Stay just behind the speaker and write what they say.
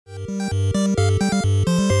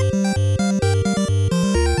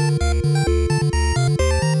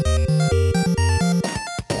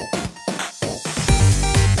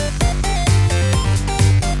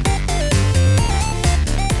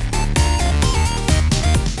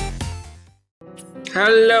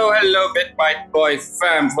Hello, Bitbite Boy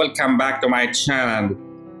fam. Welcome back to my channel.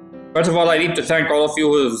 First of all, I need to thank all of you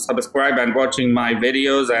who subscribe and watching my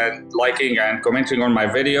videos and liking and commenting on my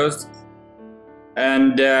videos.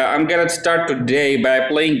 And I'm gonna start today by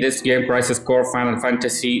playing this game, Crisis Core Final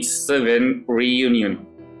Fantasy VII Reunion.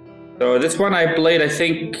 So this one I played, I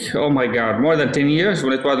think, oh my god, more than 10 years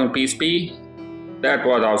when it was on PSP. That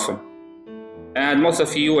was awesome. And most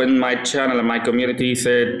of you in my channel and my community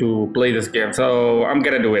said to play this game, so I'm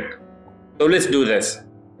gonna do it. So let's do this.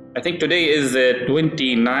 I think today is the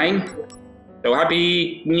 29th. So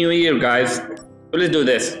happy New Year, guys. So let's do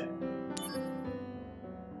this.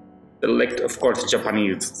 Select, of course,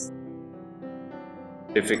 Japanese.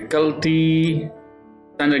 Difficulty.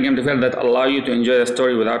 Standard game difficulty that allow you to enjoy the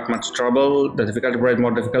story without much trouble. The difficulty provides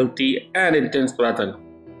more difficulty and intense battle.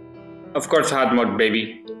 Of course, hard mode,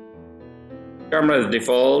 baby. Camera is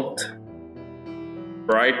default.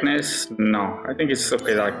 Brightness, no, I think it's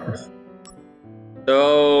okay like this.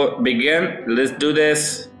 So begin, let's do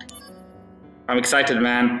this. I'm excited,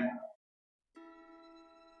 man.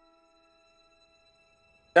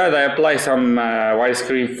 That I apply some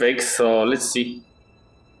widescreen fix, so let's see.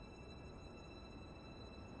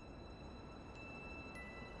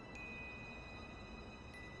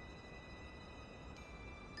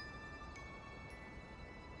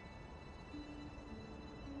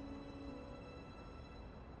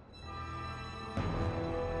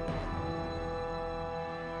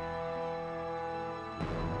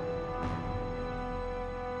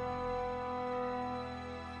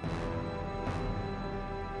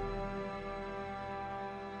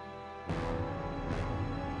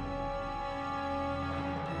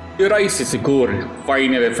 Crisis Core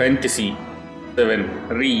Final Fantasy VII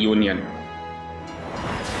Reunion.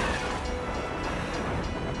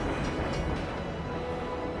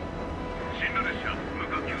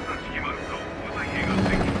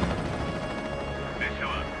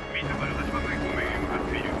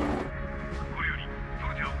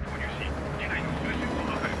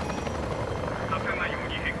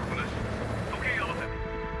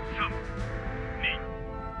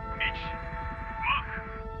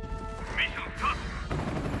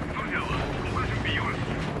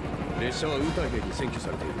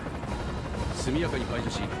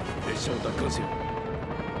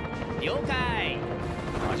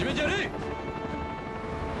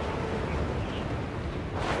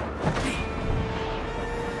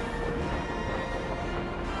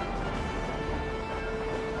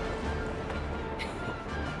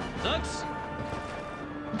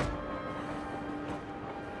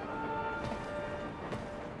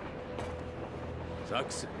 Zack,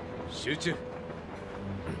 集中。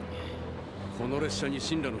この列車に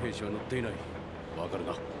神羅の兵士は乗っていない。わかる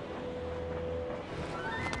な。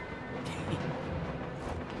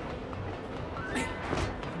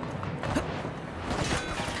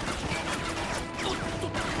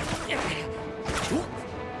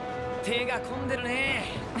手が込んでるね。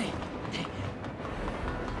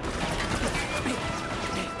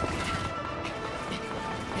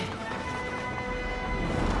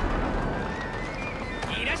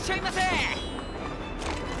いらっしゃいませ。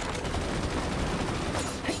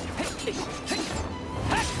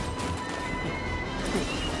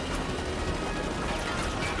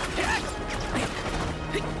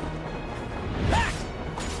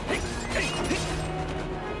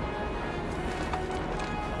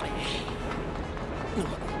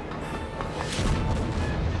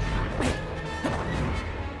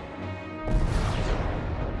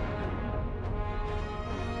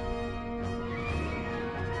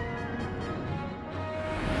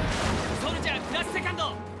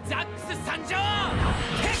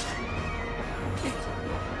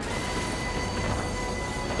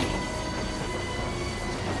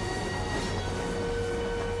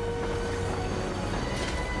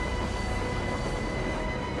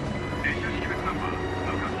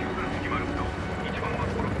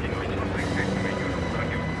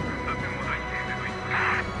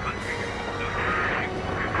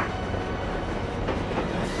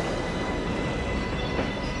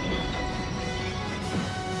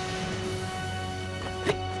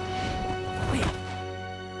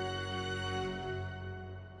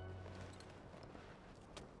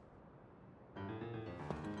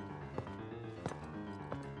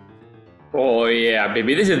Oh yeah,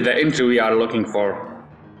 baby, this is the entry we are looking for.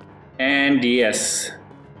 And yes,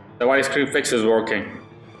 the widescreen fix is working.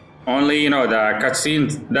 Only, you know, the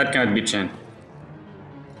cutscenes, that cannot be changed.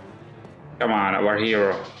 Come on, our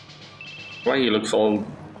hero. Why he looks all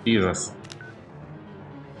Jesus?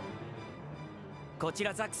 こち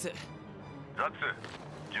らザックス。ザック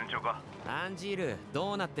ス、順調か？アンジール、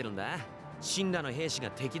どうなってるんだ？シンラの兵士が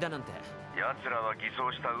敵だなんて。奴らは偽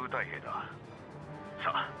装したウータイ兵だ。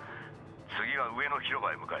さあ、次は上の広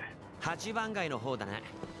場へ向かえ。8番街の方だね。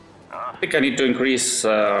I think I need to increase the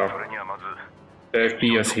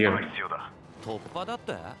FPS here. 突破だっ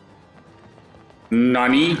て。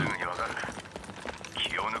Nani?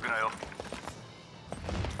 気を抜くなよ。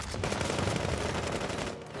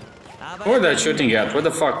 Who are they shooting at? What the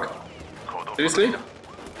fuck? Seriously?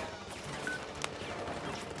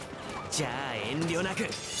 じゃあ遠慮なく。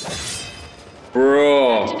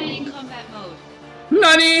 Bro. Activating combat mode.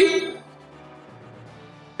 Nani?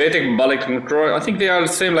 They take bullet control. I think they are the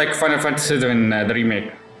same like Final Fantasy VII the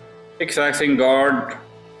remake. Exacting guard,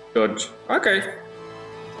 dodge. Okay.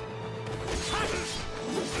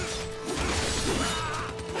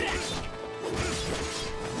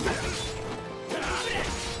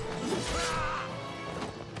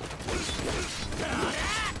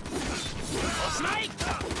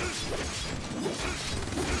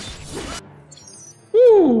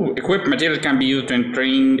 Woo! Equipped material can be used to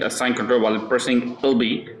entering assign control while pressing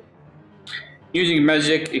LB. Using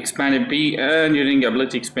magic expand AP and using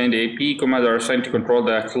ability expand AP commands are assigned to control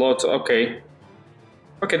the slots. Okay.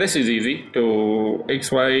 Okay, this is easy. To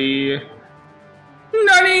XY.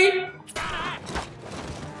 Nani?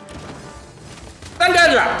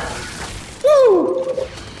 Sandaja! Woo!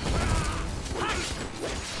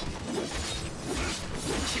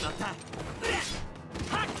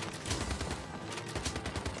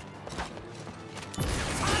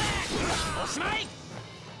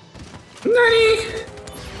 Nani?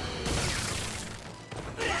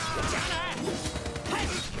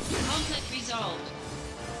 Conflict resolved.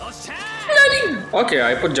 Nani? Okay,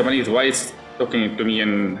 I put Japanese. Why is talking to me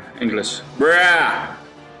in English? Bruh!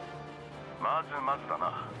 まずまずだ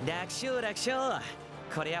な。楽勝楽勝。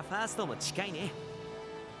これはファーストも近いね。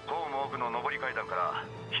ホーム奥の上り階段から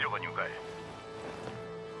広場に向かえ。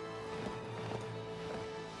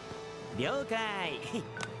了解。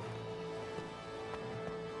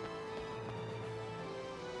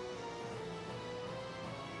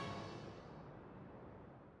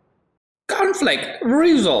Conflict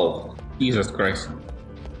resolve. Jesus Christ.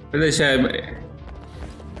 Will they say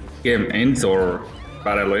game ends or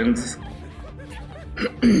battle ends?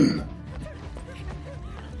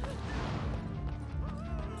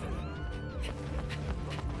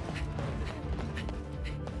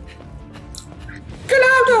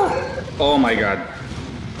 Oh my god.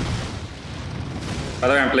 By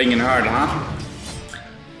the way, I'm playing in hard, huh?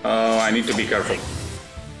 Oh, I need to be careful.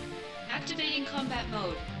 Activating combat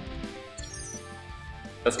mode.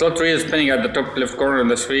 The slot 3 is spinning at the top left corner of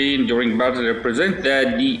the screen during battle represent the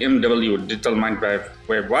DMW, Digital Mind Wave.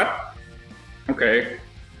 Wait, what? Okay.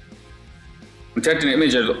 When certain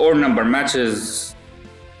images or number matches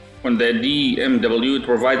on the DMW, it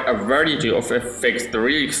provides a variety of effects. The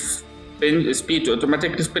real spin speed to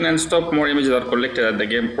automatically spin and stop. More images are collected as the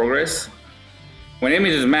game progress. When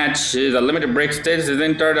images match, the limited break status is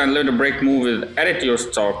entered and limited break move is added to your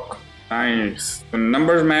stock. Nice. When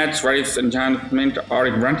numbers match, various enchantments are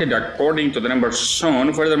granted according to the numbers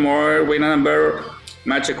shown. Furthermore, when a number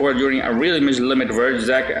match occurs during a real image limit where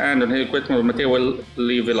Zack and his equipment material will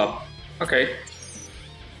level up. Okay.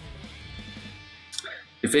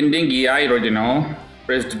 Defending, yeah, I already know.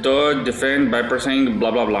 Press the dodge, defend by pressing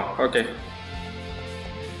blah blah blah. Okay.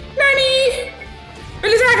 Nani?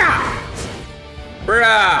 Zaga!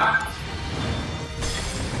 Bruh!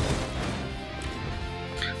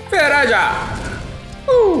 Feraja!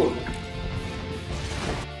 Ooh!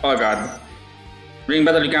 Oh god. During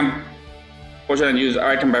battle, you can push and use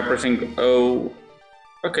item by pressing O.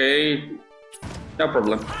 Okay. No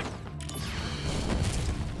problem.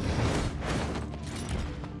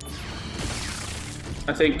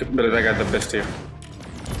 I think I got the best here.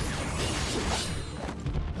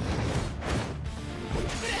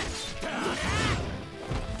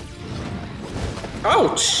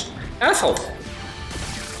 Ouch! Asshole!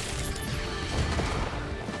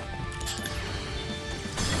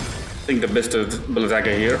 I think the best is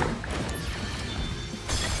Belizaga here.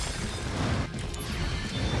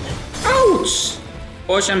 Ouch!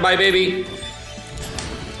 Potion, bye baby!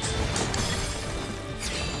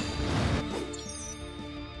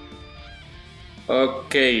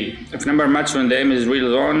 Okay, if number match when the aim is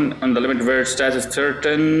real on the limit where status is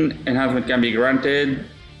certain, enhancement can be granted.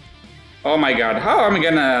 Oh my god, how am I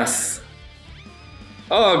gonna...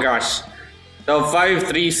 Oh gosh. So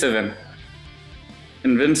 537.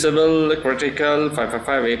 Invincible, critical,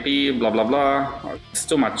 555 AP, blah blah blah. It's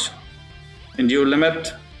too much. Endure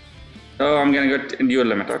limit. Oh, I'm gonna get endure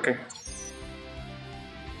limit, okay.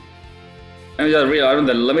 Let me just read out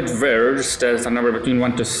the limit verse. There's a number between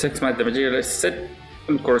 1 to 6. Match the material is set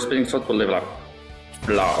and corresponding slot will level up.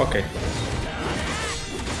 Blah, okay.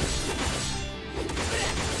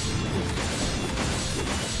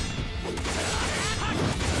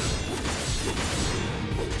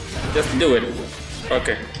 Just do it.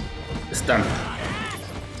 Okay. It's done.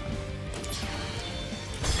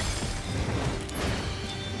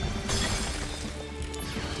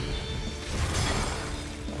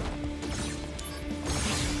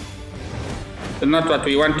 It's not what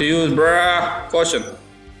we want to use, bruh. Caution.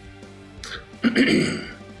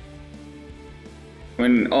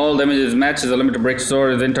 When all damages matches, a limit break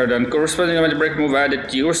sword is entered and corresponding limit break move added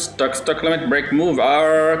to your stock limit break move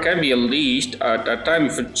can be unleashed at a time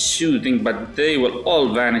if you're choosing, but they will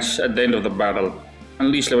all vanish at the end of the battle.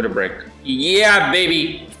 Unleash limit break. Yeah,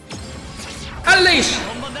 baby! Unleash!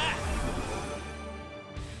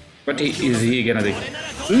 What is he gonna do?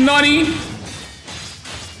 Nani?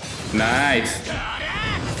 Nice.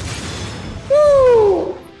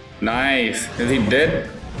 Woo! Nice. Is he dead?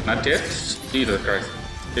 Not yet? Jesus Christ.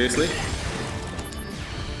 Seriously?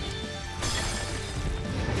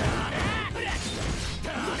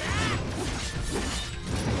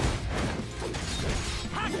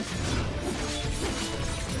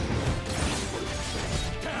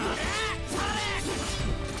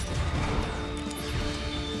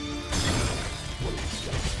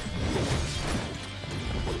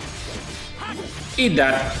 Eat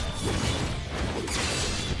that.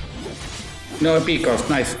 No AP cost,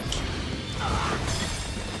 nice.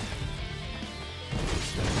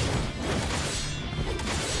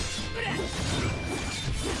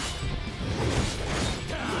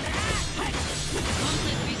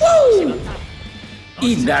 Woo!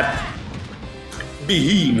 Eat that.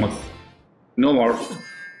 Behemoth. No more.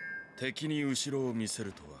 敵に後ろを見せ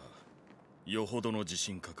るとはよほどの自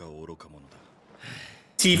信家か愚か者だ。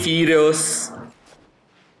Tifiros.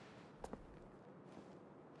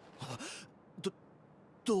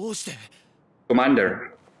 どうして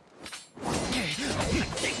Commander.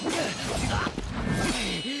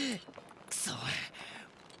 くそ、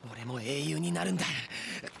俺も英雄になるんだ。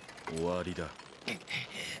終わりだ。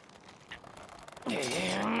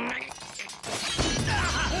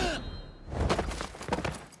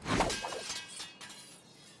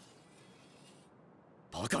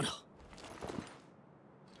バカな。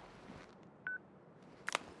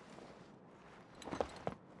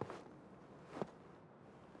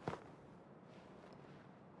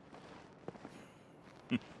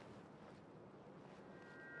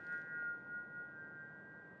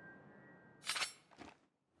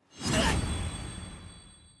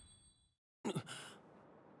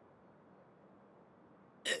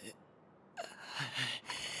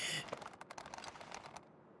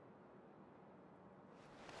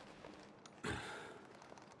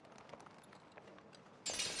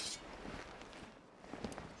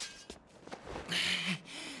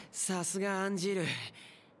さすがアンジール。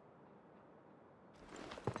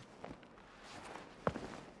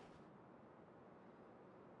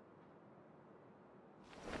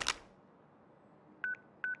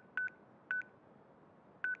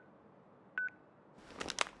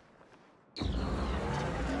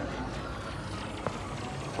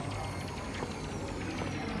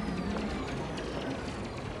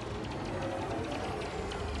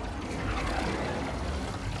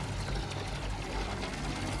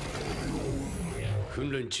訓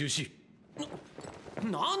練中止。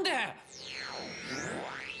なんで？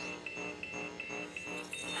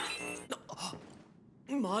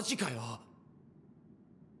マジかよ。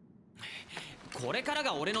これから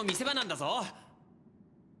が俺の見せ場なんだぞ。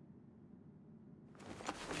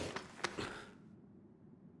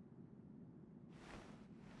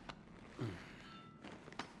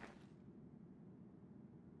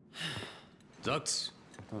ザックス。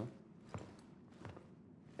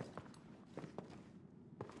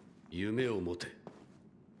夢を持て。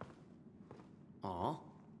ああ？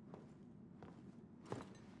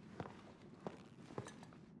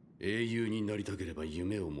英雄になりたければ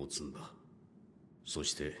夢を持つんだ。そ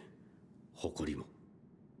して誇りも。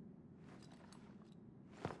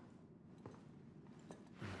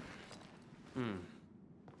うん。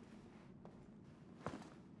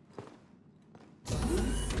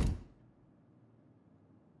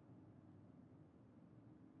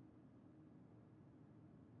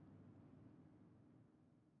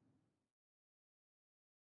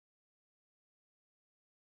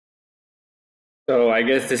So I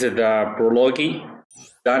guess this is the prologue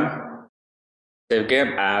done. Save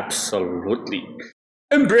game, absolutely.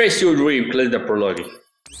 Embrace your dream. Play the prologue.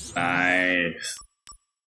 Nice.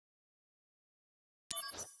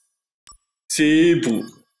 Simple.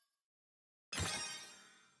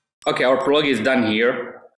 Okay, our prologue is done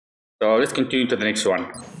here. So let's continue to the next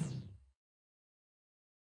one.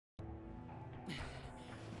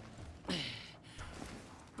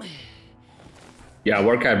 Yeah,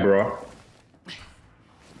 work out, bro.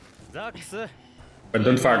 ザックス But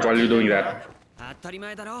don't fart while you're doing that. 当たり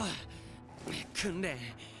前だろう。訓練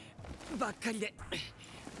ばっかりで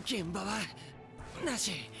現場はな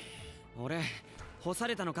し。俺干さ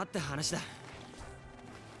れたのかって話だ。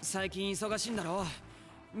最近忙しいんだろ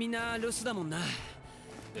う。みんな留守だもんな。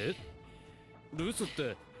え、留守っ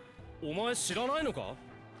てお前知らないのか？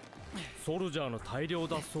ソルジャーの大量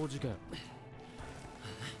脱走事件。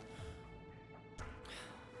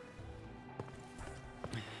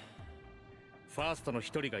ファーストの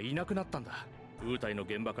一人がいなくなったんだ。ウータイの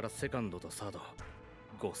現場からセカンドとサード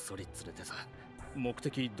ごっそり連れてさ。目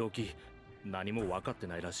的動機何も分かって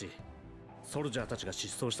ないらしい。ソルジャーたちが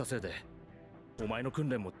失踪したせいでお前の訓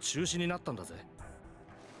練も中止になったんだぜ。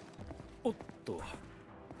おっと、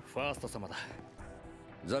ファースト様だ。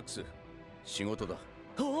ザックス、仕事だ。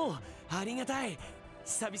おお、ありがたい。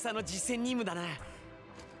久々の実践任務だな。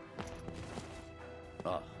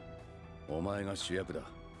ああ、お前が主役だ。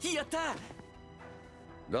やった。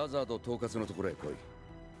ラザード統括のところへ来い。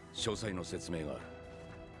詳細の説明がある。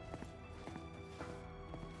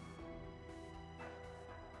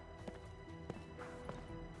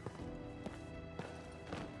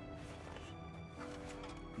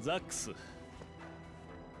ザックス、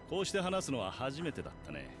こうして話すのは初めてだっ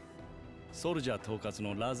たね。ソルジャー統括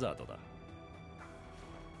のラザードだ。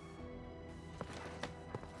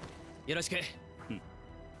よろしく。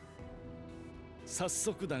早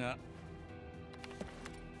速だが、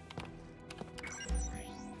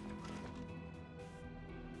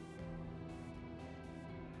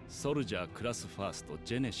ソルジャークラスファースト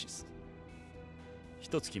ジェネシス。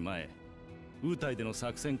一月前、ウータイでの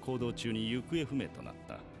作戦行動中に行方不明となっ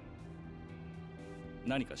た。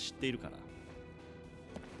何か知っているかな？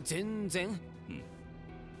全然。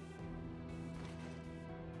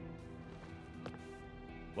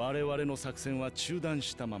我々の作戦は中断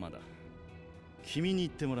したままだ。君に言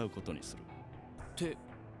ってもらうことにする。って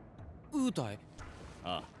ウータイ？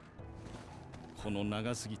ああ、この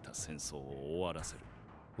長すぎた戦争を終わらせる。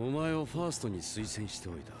お前をファーストに推薦して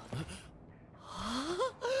おいた。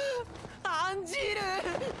アンジール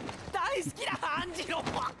大好きだ。アンジール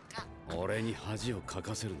俺に恥をか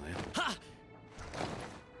かせるなよ。はっ。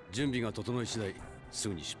準備が整い次第す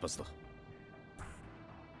ぐに出発だ。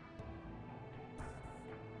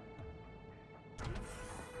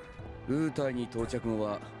ウータイに到着後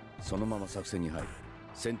はそのまま作戦に入る。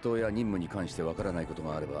戦闘や任務に関してわからないこと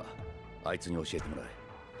があればあいつに教えてもら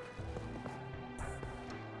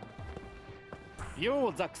え。よ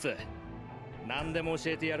うザックス、何でも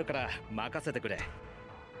教えてやるから任せてくれ。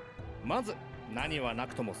まず何はな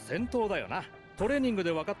くとも戦闘だよな。トレーニング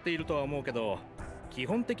で分かっているとは思うけど、基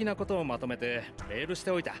本的なことをまとめてメールし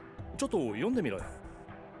ておいた。ちょっと読んでみろよ。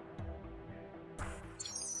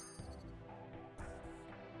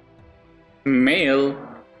Mail.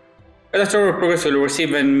 As a story progresses, you'll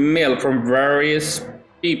receive a mail from various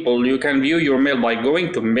people. You can view your mail by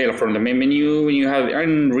going to mail from the main menu. When you have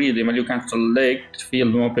unread email, you can select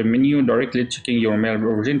field open menu, directly checking your mail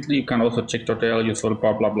urgently. You can also check total useful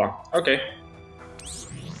blah blah blah. Okay.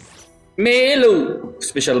 Mail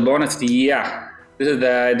special bonus. Yeah, this is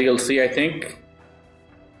the DLC, I think.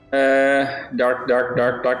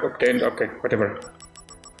 Dark obtained. Okay, whatever.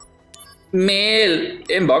 Mail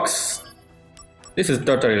inbox. This is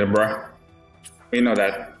tutorial, bro. We know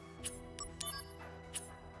that.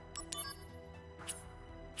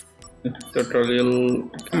 Tutorial.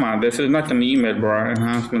 Come on, this is not an email, bro.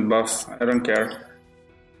 Enhancement buffs. I don't care.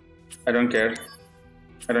 I don't care.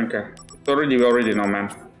 I don't care. It's already, we already know,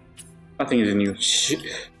 man. Nothing is new.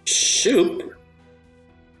 Shoop.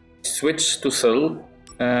 Switch to sell.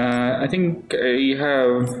 I think you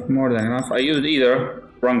have more than enough. I used either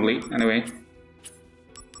wrongly, anyway.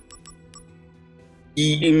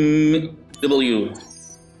 EMW.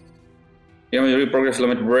 Imagery progress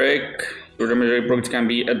limit break. Your imagery progress can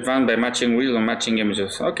be advanced by matching real or matching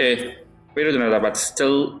images. Okay, we don't know that, but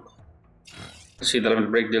still. See the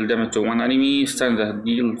limit break deal damage to one enemy. Standard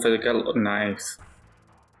deal physical. Oh, nice.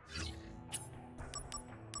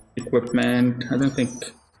 Equipment. I don't think.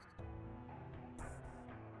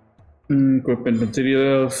 Equipment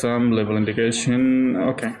material. Some level indication.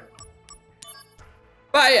 Okay.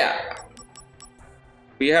 Fire!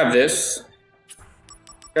 We have this.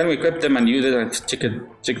 Can we equip them and use it and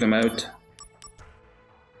check them out?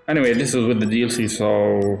 Anyway, this is with the DLC,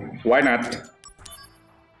 so why not?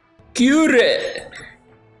 Cure!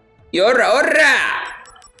 Yorra, orra!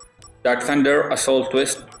 Dark Thunder, Assault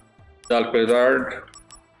Twist, Dark Blizzard.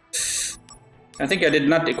 I think I did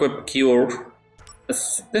not equip Cure.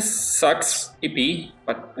 This sucks, EP,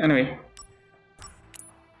 but anyway.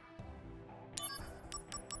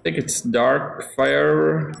 I think it's Dark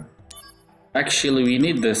Fire. Actually, we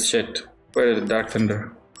need this shit. Where is the Dark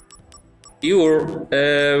Thunder? Cure.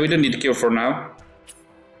 We don't need Cure for now.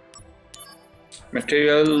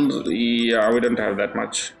 Materials. Yeah, we don't have that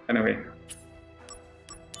much. Anyway.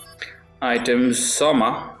 Items.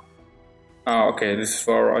 Soma. Oh, okay. This is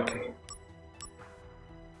for. Okay.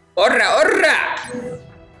 Orra, orra!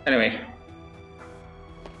 Anyway.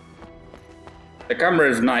 The camera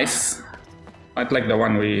is nice. I like the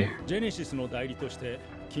one we.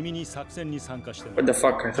 What the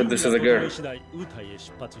fuck? I thought this is a girl.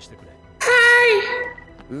 Hi!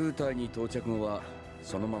 ウータイに到着後は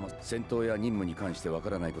そのまま戦闘や任務に関してわか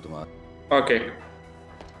らないことが。Okay.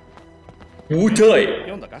 ウータイ。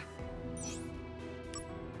読んだか？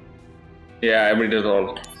 Yeah, I read it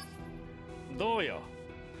all. どうよ。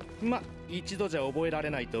ま、一度じゃ覚えられ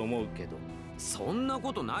ないと思うけど。そんな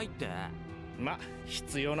ことないって。ま、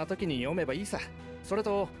必要な時に読めばいいさ。それ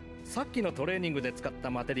と、さっきのトレーニングで使っ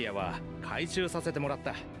たマテリアは回収させてもらっ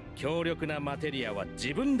た。強力なマテリアは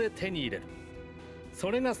自分で手に入れる。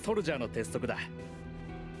それがソルジャーの鉄則だ。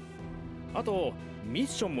あと、ミッ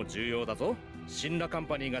ションも重要だぞ。シンラカン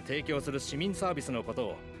パニーが提供する市民サービスのこと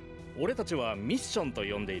を俺たちはミッションと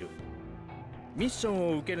呼んでいる。ミッショ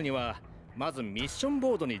ンを受けるにはまずミッション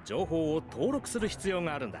ボードに情報を登録する必要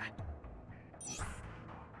があるんだ。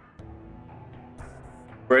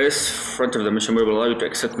Press front of the mission will allow you to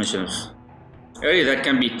accept missions. Area that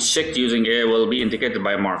can be checked using A will be indicated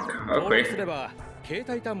by a mark. 登録 Okay. すれば携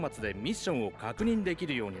帯端末でミッションを確認でき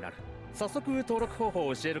るようになる。早速登録方法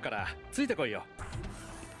を教えるからついてこいよ。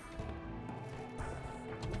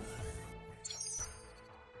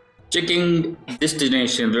Checking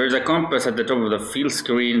destination. There is a compass at the top of the field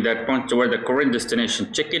screen that points toward the current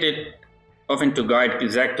destination. Checking it often to guide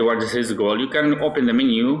Zack towards his goal. You can open the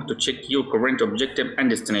menu to check your current objective and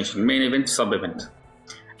destination. Main event, sub-event.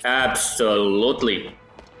 Absolutely.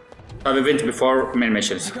 Sub-event before main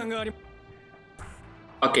missions.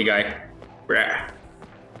 Okay, guy.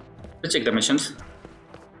 Let's check the missions.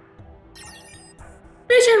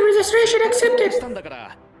 Mission registration accepted. したんだか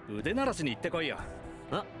ら腕鳴らしに行ってこいよ。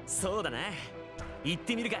あ、そうだな。行っ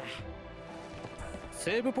てみるか。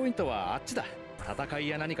セーブポイントはあっちだ。戦い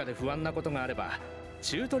や何かで不安なことがあれば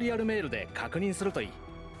チュートリアルメールで確認するといい。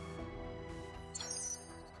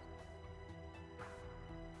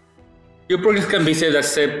Your progress can be saved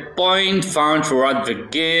as save point found throughout the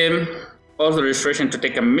game. Also, registration to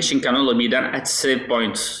take a mission can only be done at save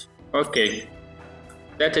points. Okay.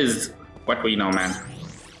 That is what we know, man.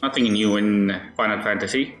 Nothing new in Final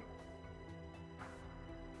Fantasy.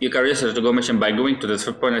 You can register to go mission by going to the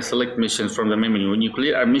save point and select missions from the menu. When you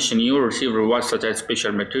clear a mission, you will receive rewards such as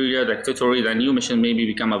special material, accessories, and new mission may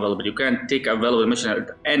become available. You can take available mission at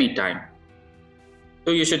any time.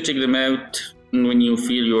 So you should check them out when you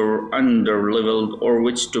feel you're under-leveled or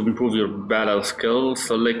wish to improve your battle skills.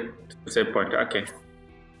 Select save point. Okay.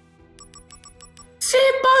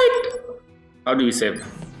 Save point! How do we save?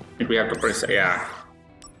 I think we have to press, yeah.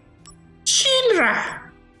 Shinra!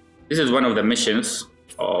 This is one of the missions.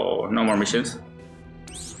 Oh, no more missions.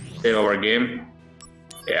 Save our game.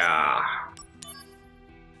 Yeah.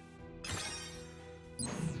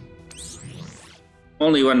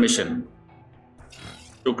 Only one mission.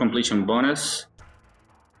 True completion bonus.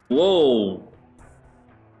 Whoa.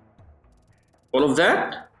 All of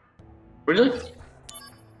that? Really?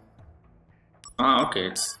 Ah,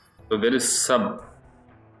 okay. So there is sub.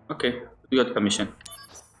 Okay, we got the mission.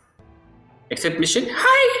 Accept mission.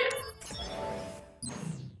 Hi!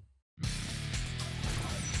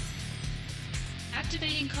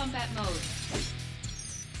 Activating combat mode.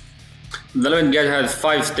 The limit gauge has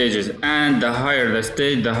 5 stages, and the higher the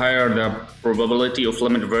stage, the higher the probability of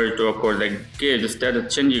limit varies to occur. The gauge started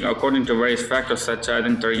changing according to various factors such as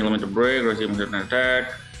entering limit break, receiving an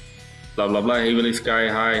attack, blah blah blah, heavily sky,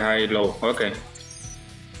 high, low. Okay.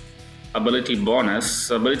 Ability bonus.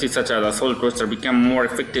 Abilities such as Assault Twister become more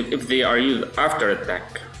effective if they are used after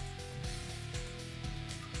attack.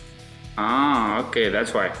 Ah, okay,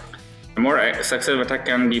 that's why. The more successful attack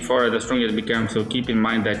can be for, the stronger it becomes, so keep in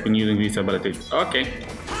mind that when using these abilities. Okay.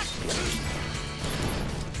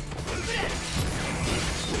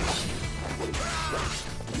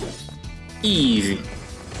 Easy.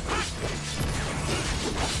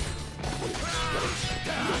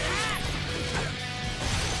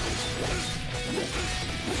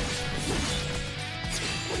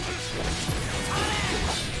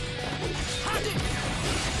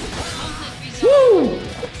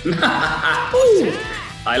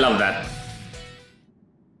 I love that.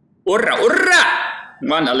 Urra, urra!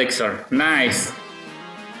 One elixir. Nice.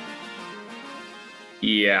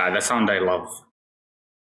 Yeah, the sound I love.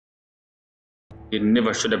 You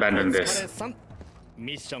never should abandon this.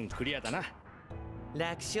 ミッションクリアだな。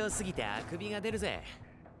楽勝すぎてあくびが出るぜ。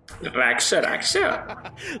Raksha,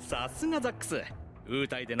 Raksha. さすがザックス。ウー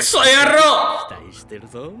タイでのクソ野郎！期待してる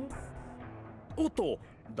ぞ。おっと、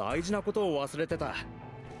大事なことを忘れてた。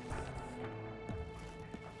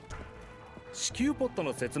子宮ポット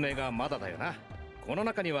の説明がまだだよな。この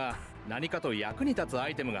中には何かと役に立つア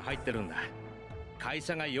イテムが入ってるんだ。会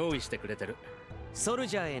社が用意してくれてる。ソル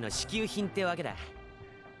ジャーへの支給品ってわけだ。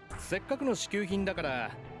せっかくの支給品だか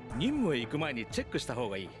ら任務へ行く前にチェックした方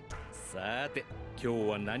がいい。さて、今日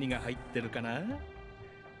は何が入ってるかな。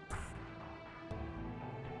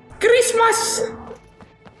Christmas!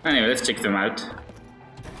 Anyway, let's check them out.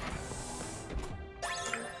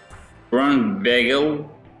 Brown bagel.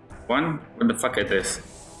 One? What the fuck is this?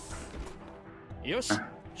 よし、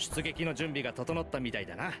出撃の準備が整ったみたい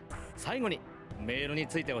だな。最後にメールに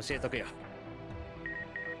ついて教えとくよ。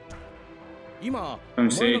今、お前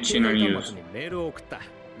の携帯端末にメールを送った。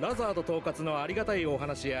ラザード統括のありがたいお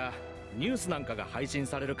話やニュースなんかが配信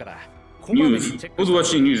されるから、こまめにチェック Who's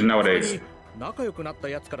watching news nowadays? 仲良くなった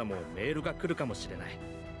やつからもメールが来るかもしれな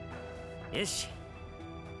い。よし。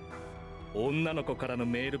女の子からの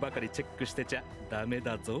メールばかりチェックしてちゃダメ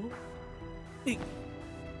だぞ。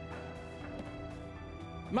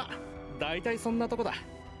ま、だいたいそんなとこだ。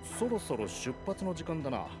そろそろ出発の時間だ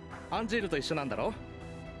な。アンジールと一緒なんだろ。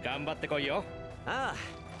頑張ってこいよ。あ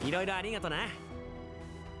あ、いろいろありがとな。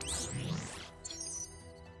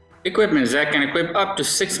Equipment. Zack can equip up to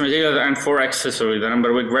 6 materials and 4 accessories. The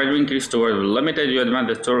number will gradually increase towards limited. You advance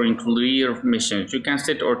the story in clear missions. You can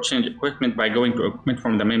set or change equipment by going to equipment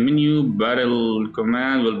from the main menu. Battle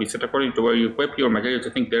command will be set according to where you equip your materials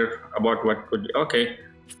to think there about what could. Okay.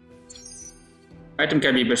 Item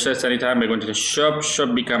can be purchased anytime by going to the shop.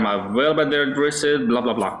 Shop become available at their addresses. Blah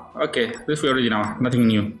blah blah. Okay, this we already know. Nothing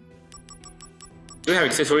new. Do we have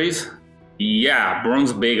accessories? Yeah,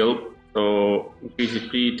 bronze bagel. So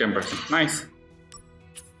PCP 10%. Nice.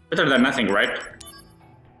 Better than nothing, right?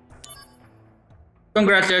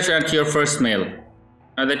 Congratulations on your first mail.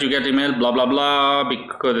 Now that you get email, blah blah blah,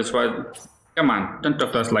 because it's what. Come on, don't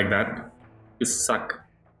talk to us like that. You suck.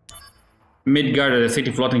 Midgard is a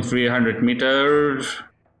city floating 300 meters.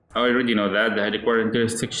 I already know that. The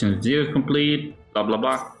headquarters section 0 is complete. Blah blah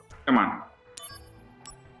blah. Come on.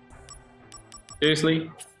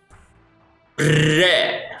 Seriously?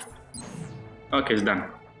 Okay, it's done.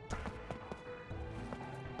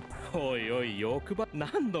 おいおい、欲張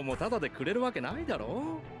何度もタダでくれるわけないだ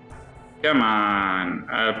ろ。Come on,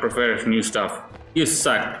 I prefer new stuff. You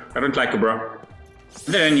suck. I don't like it, bro. Are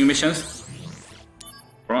there any new missions?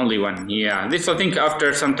 Or only one? Yeah, this I think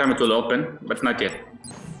after some time it will open, but not yet.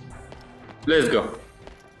 Let's go.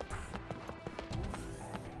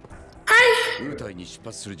 Hi! ウータイに出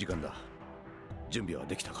発する時間だ。準備は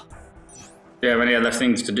できたか？ Do you have any other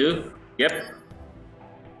things to do? Yep.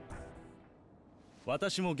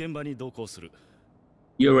 私も現場に同行する。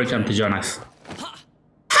You're welcome to join us.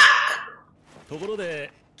 ところ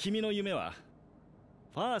で、君の夢は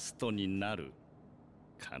ファーストになる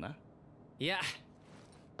かな？いや、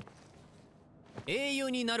英雄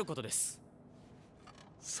になることです。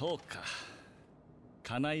そうか。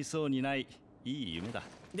叶いそうにないいい夢だ。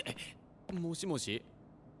で、もしもし？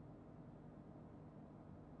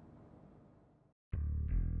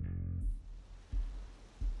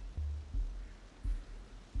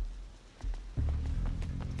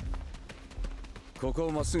ここ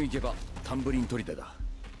をまっすぐ行けばタンブリン砦だ。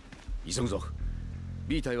急ぐぞ。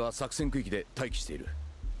B 隊は作戦区域で待機している。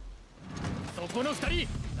そこの二人、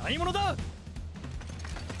何者だ？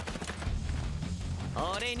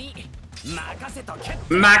俺に任せとけ。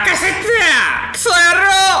任せてや！クソ野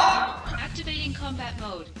郎！ Activating combat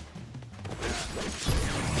mode.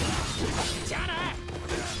 じゃあな。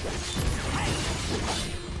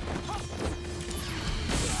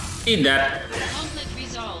Eat that. Conflict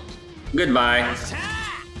resolved. Goodbye.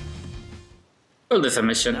 Well, this a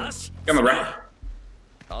mission. Come on, bro.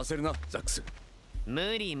 焦るな、ザックス。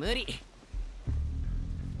無理無理。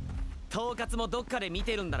統括もどっかで見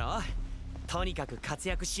てるんだろ。とにかく活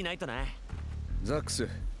躍しないとな。ザックス、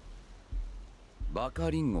バカ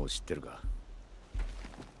リンゴを知ってるか？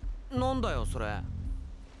なんだよそれ。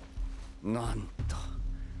なんと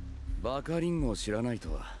バカリンゴを知らない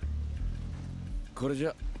とは。これじ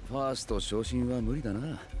ゃファースト昇進は無理だ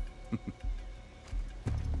な。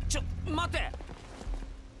待て。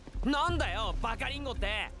なんだよバカリンゴっ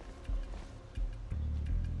て。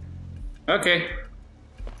Okay.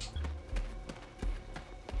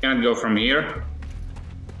 Can't go from here.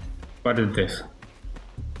 What is this?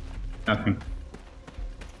 Nothing.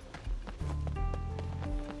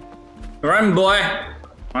 Run, boy!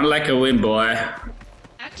 Run like a wind, boy.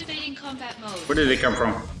 Activating combat mode. Where did they come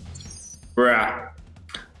from? Bruh.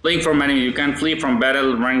 Fleeing from enemy. You can flee from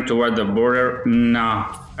battle, running toward the border. No,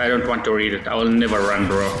 I don't want to read it. I will never run,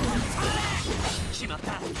 bro.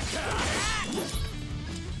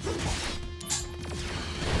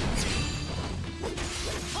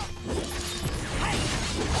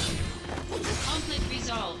 Conflict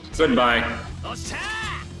resolved. Goodbye.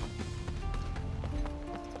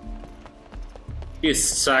 You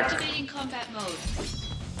suck. Activating combat mode.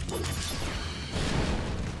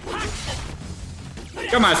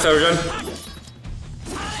 Come on, Surgeon.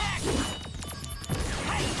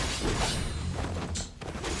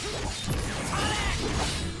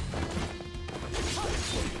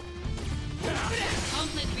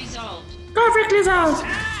 Conflict resolved. Conflict resolved.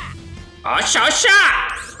 Asha!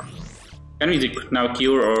 Can we now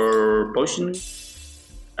cure or potion?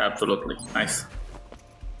 Absolutely. Nice.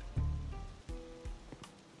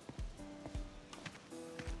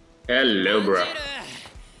 Hello, bro.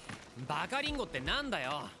 バカリンゴってなんだ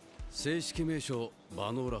よ。正式名称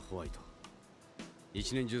バノーラホワイト。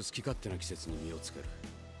一年中好き勝手な季節に身をつける。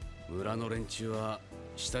村の連中は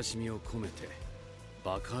親しみを込めて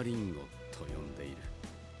バカリンゴと呼んでいる。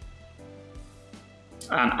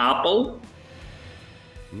An apple?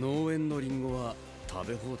 農園のリンゴは食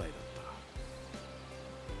べ放題だっ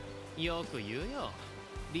た。よく言うよ。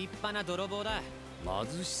立派な泥棒だ。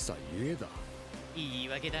貧しさゆえだ。言い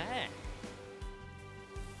訳だ。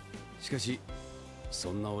しかしそ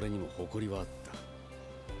んな俺にも誇りはあった。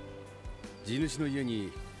地主の家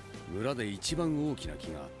に村で一番大きな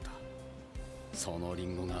木があった。そのリ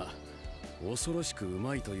ンゴが恐ろしくう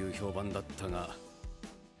まいという評判だったが、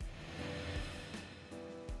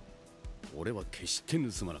俺は決して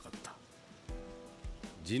盗まなかった。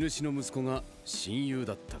地主の息子が親友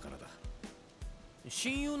だったからだ。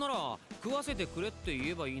親友なら食わせてくれって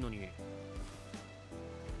言えばいいのに。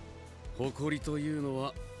誇りというの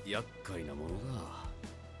は厄介なものだ。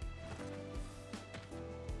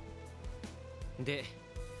で、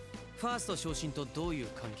ファースト昇進とどういう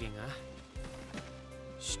関係が？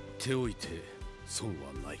知っておいて損は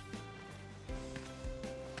ない。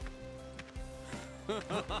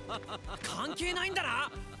関係ないんだ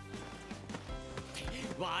な。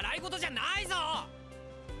笑い事じゃないぞ。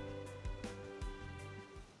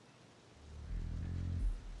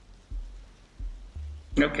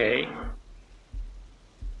Okay.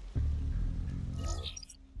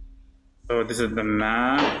 So this is the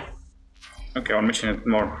map. Okay, I'll mention it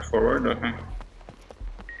more forward. Okay.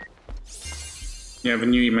 You have a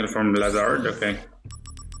new email from Lazard. Okay.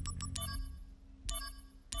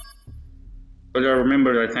 But I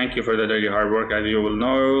remember, I thank you for the daily hard work. As you will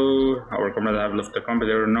know, our comrades have left the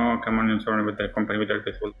company. There are no common concern with the company with their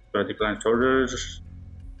faithful declined orders.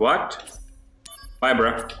 What? Bye,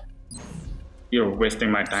 bro. You're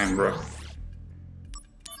wasting my time, bro.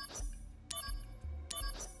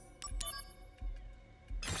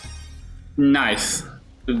 Nice.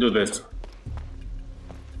 Let's do this.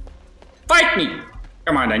 Fight me!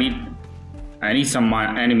 Come on, I need some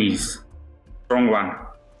enemies. Strong one.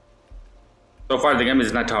 So far the game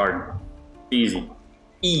is not hard. Easy.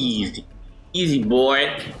 Easy. Easy, boy.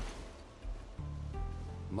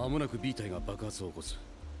 間もなく B 隊が爆発を起こす。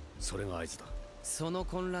それが合図だ。その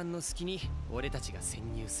混乱の隙に俺たちが潜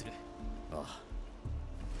入する。ああ。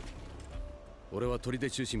俺は砦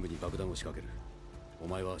中心部に爆弾を仕掛ける。お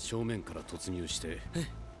前は正面から突入して。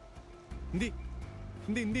で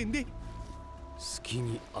好き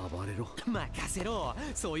に暴れろ。任せろ。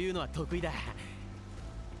そういうのは得意だ。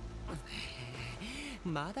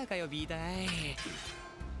まだかよ B 隊。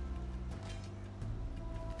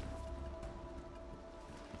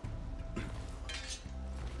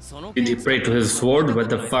Did he pray to his sword? What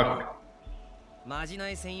the fuck? まじな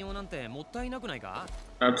い専用なんてもったいなくないか？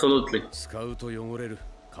 Absolutely. 使うと汚れる、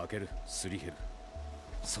かける、すり減る。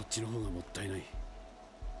そっちの方がもったいない。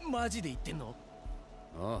マジで言ってんの？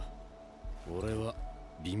ああ、俺は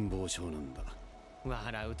貧乏症なんだ。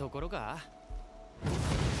笑うところか？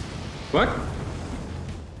 What?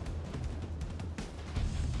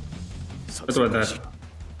 What's with that?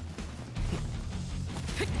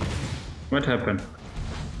 What happened?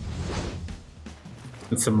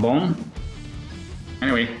 It's a bomb?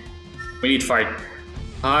 Anyway, we need fight.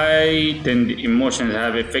 Heightened emotions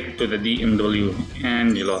have effect to the DMW.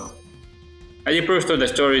 Angela. As he proves through the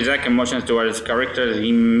story, Zack's emotions towards characters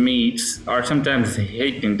he meets are sometimes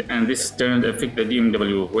heightened, and this turns affect the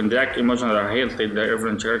DMW. When Zack's emotions are heightened, the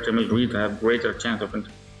everyone character may read to have greater chance of it.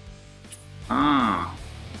 Ah,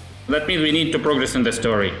 that means we need to progress in the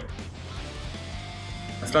story.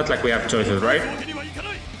 It's not like we have choices, right?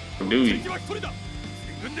 Or do we?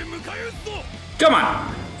 Come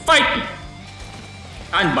on, fight me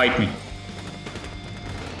and bite me.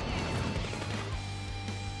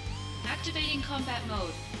 Activating combat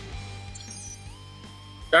mode.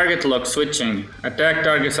 Target lock switching. Attack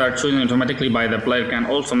targets are chosen automatically by the player. Can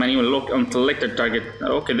also manually lock on selected target.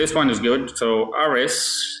 Okay, this one is good. So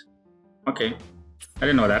RS. Okay, I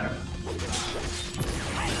didn't know that.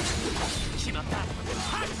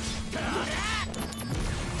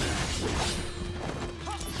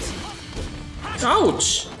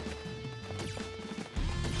 Ouch!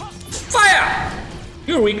 Fire!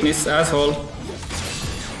 Your weakness, asshole.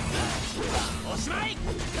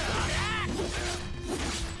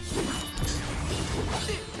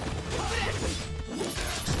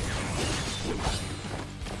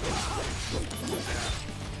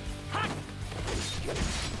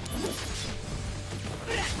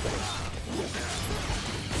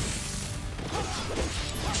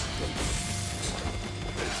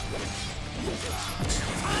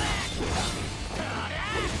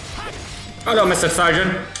 Hello, Mr.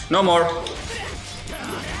 Sergeant. No more.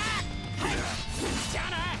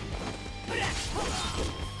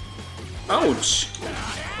 Ouch.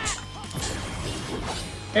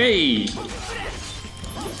 Hey.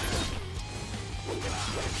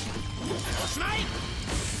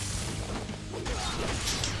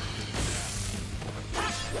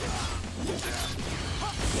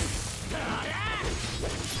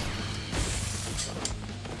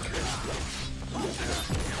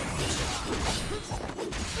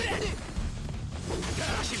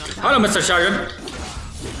 Hello, Mr. Sergeant.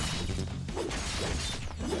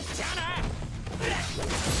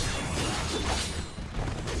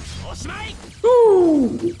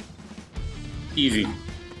 Woo! Easy.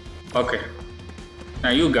 Okay.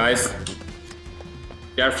 Now you guys,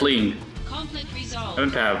 they are fleeing. Conflict resolved. I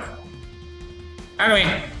don't have.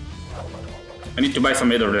 Anyway, I need to buy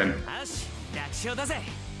some either then.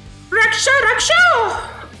 Raksha!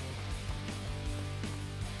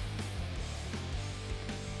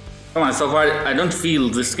 Come on, so far I don't feel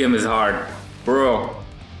this game is hard. Bro,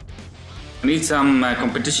 I need some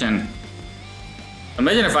competition.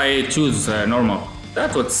 Imagine if I choose normal.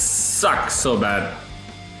 That would suck so bad.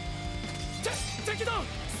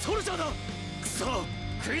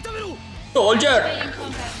 Soldier! Activating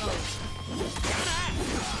combat mode.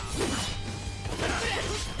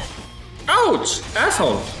 Ouch!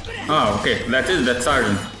 Asshole! Oh, okay, that is that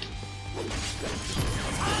sergeant.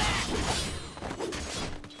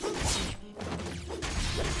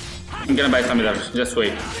 I'm gonna buy some of those, just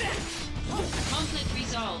wait. Conflict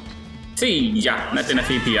resolved. See, yeah, not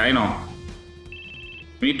enough EP, I know.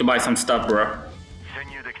 We need to buy some stuff, bro.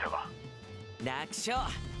 Raksha!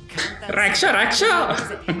 気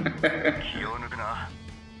を抜くな。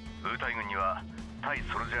ウータイ軍には対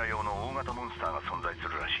ソルジャー用の大型モンスターが存在す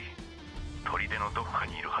るらしい。砦のどこか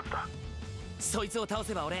にいるはずだ。そいつを倒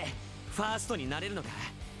せば俺ファーストになれるのか。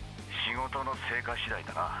仕事の成果次第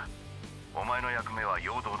だな。お前の役目は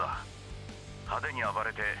陽動だ。派手に暴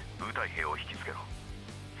れてウータイ兵を引きつけろ。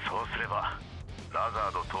そうすればラ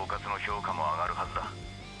ザード統括の評価も上がるはずだ。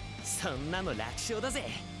そんなの楽勝だぜ。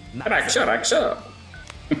Raksha!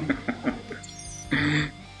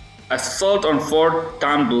 Assault on Fort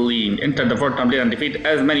Tumbleweed. Enter the Fort Tumbleweed and defeat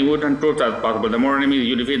as many Wotan troops as possible. The more enemies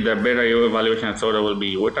you defeat, the better your evaluation of Soda will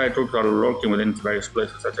be. Wotan troops are lurking within various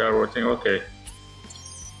places such as working. Okay.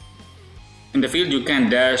 In the field, you can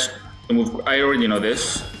dash to move. I already know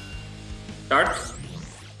this. Start.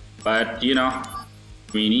 But, you know,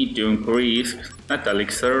 we need to increase that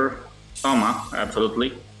elixir. Soma,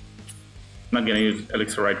 absolutely. I'm not gonna use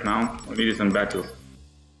elixir right now. We need it in battle.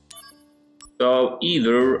 So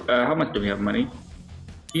either, how much do we have money?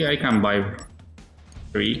 Yeah, I can buy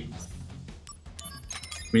 3.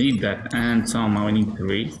 We need that, and somehow we need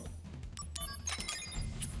 3.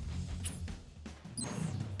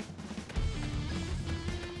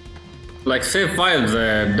 Like save files,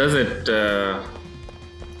 does it?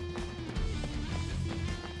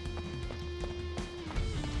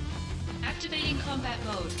 Activating combat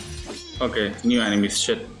mode. Okay, new enemies.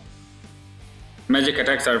 Shit. Magic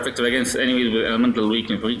attacks are effective against enemies with elemental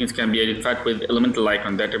weakness. Weakness can be identified with elemental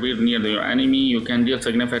icon that appears near your enemy. You can deal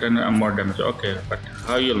significant and more damage. Okay, but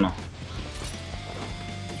how you'll know?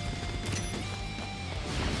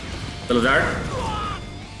 The lizard?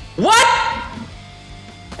 What?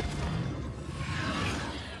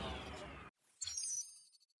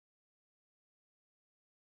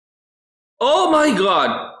 Oh my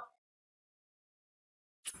god!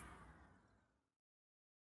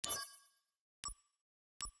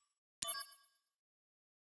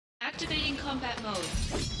 Activating combat mode.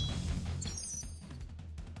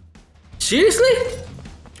 Seriously?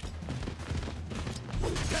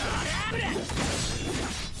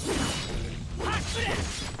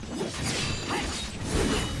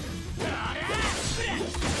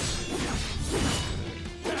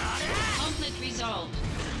 Conflict resolved.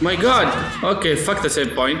 My god! Okay, fuck the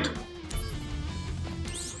save point.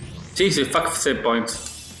 Seriously, fuck the save points.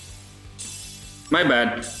 My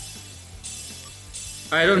bad.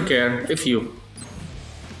 I don't care if you.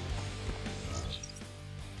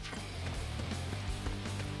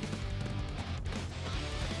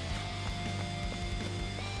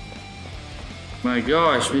 My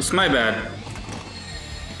gosh, it's my bad.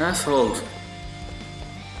 Assholes.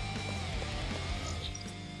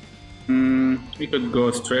 We could go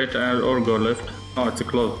straight or go left. Oh, it's a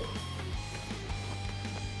close.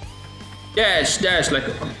 Dash, dash, like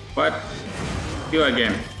what? You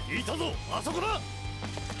again.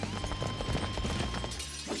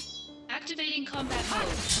 Activating combat mode.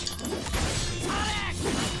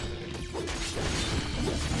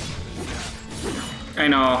 I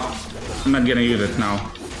know. I'm not gonna use it now.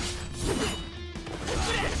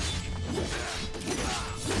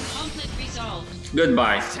 Conflict resolved.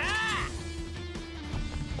 Goodbye.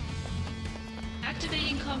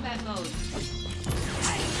 Activating combat mode.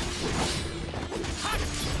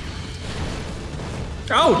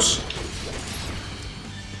 Ouch!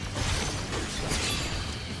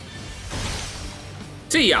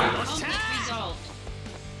 See ya! Conflict resolved.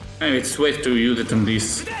 Maybe it's ways to use it on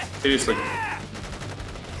these. Seriously.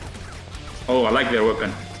 Oh, I like their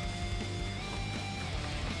weapon.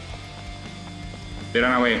 They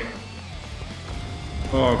ran away.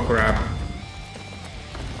 Oh crap.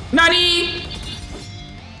 Nani!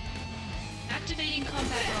 Activating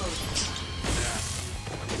combat mode.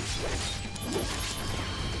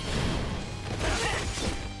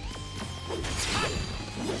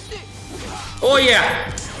 Oh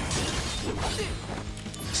yeah!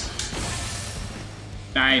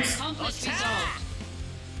 Nice. Conflict resolved.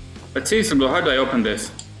 But seriously, bro, how do I open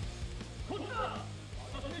this?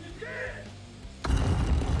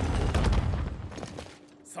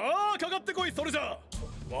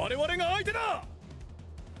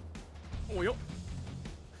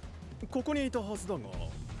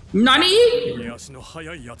 Nani?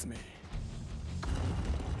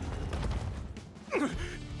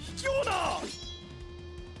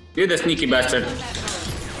 You're the sneaky bastard.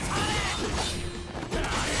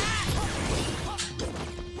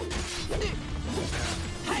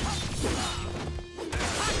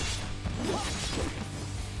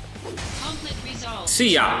 Conflict resolved.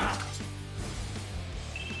 See ya.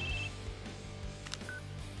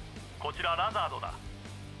 こちらラザードだ。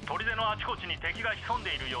砦のあちこちに敵が潜ん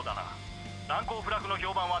でいるようだな。難攻不落の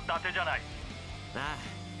評判は伊達じゃない。ああ、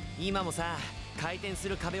今もさ、回転す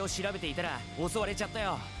る壁を調べていたら襲われちゃった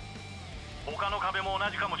よ。他の壁も同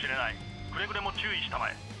じかもしれない。くれぐれも注意したま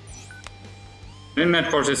え。Midnight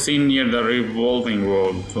Force is seen near the revolving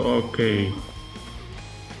world. Okay.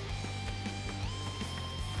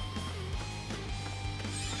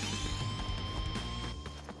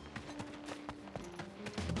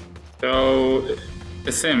 So,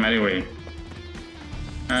 the same anyway.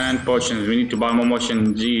 And potions. We need to buy more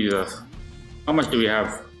potions. Jesus. How much do we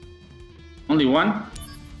have? Only one?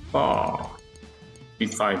 Oh.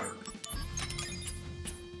 Need 5.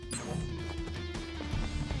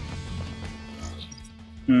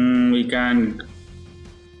 We can...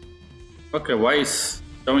 Okay, why is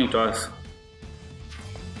showing to us?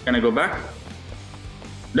 Can I go back?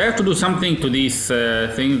 Do I have to do something to these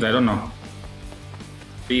things? I don't know.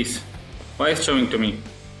 Please. Why is showing to me?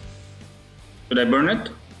 Should I burn it?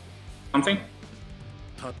 Something?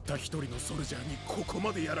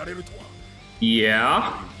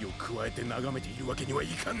 Yeah.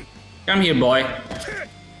 Come here, boy.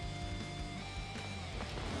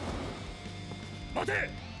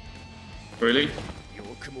 Really?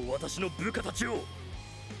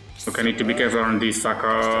 Okay, I need to be careful on these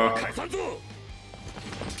sucker.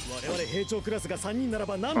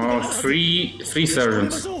 Oh, three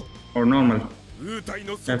sergeants. Or normal. I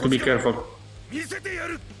have to be careful.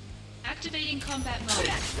 Activating combat mode.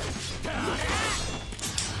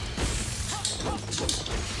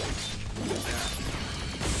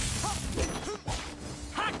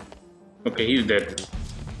 Okay, he's dead.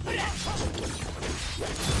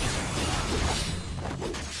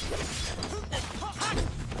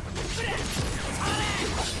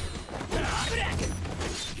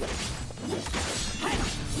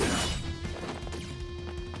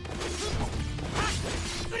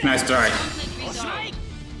 Nice try. Conflict resolved.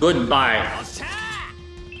 Goodbye.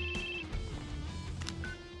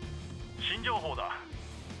 新情報だ。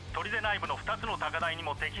砦内部の2つの高台に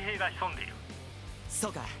も敵兵が潜んでいる。そ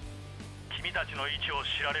うか。君たちの位置を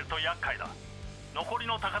知られると厄介だ。残り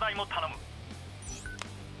の高台も頼む。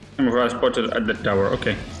I spotted at the tower.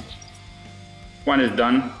 Okay. One is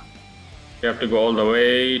done. You have to go all the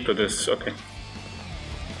way to this. Okay.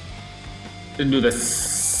 Let's do the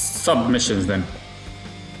submissions then.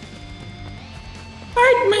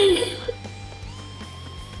 Fight me!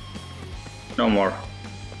 No more.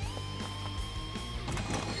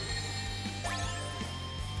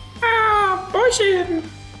 Ah, poison!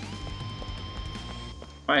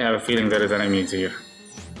 I have a feeling there is enemies here.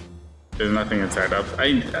 There's nothing inside of.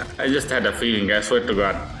 I just had a feeling. I swear to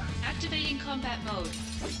God. Activating combat mode.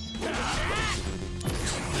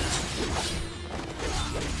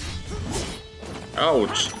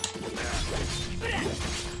 Ouch.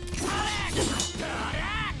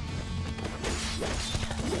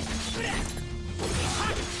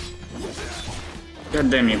 God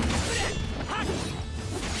damn you.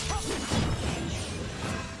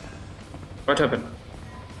 What happened?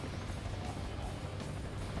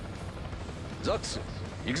 ザックス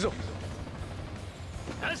行くぞ。よ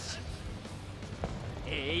し。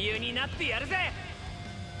英雄になってやるぜ。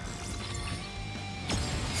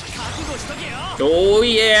覚悟しとけよ。 Oh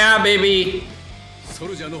yeah, baby. ソ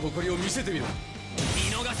ルジャーの誇りを見せてみろ。見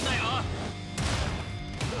逃すなよ。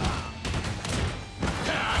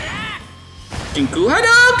 Jinku Hadouken!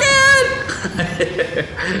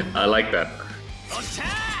 I like that. おっしゃ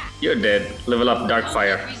You're dead. Level up Dark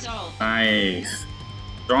Fire. Resolved. Nice.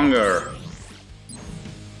 Stronger.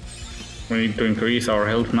 We need to increase our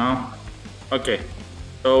health now. Okay.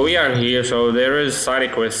 So we are here. So there is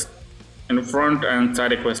side quest in front and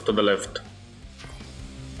side quest to the left.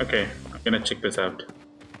 Okay. I'm gonna check this out.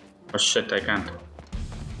 Oh shit, I can't.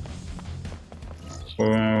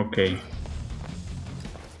 Okay.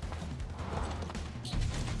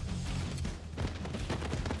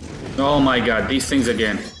 Oh my god, these things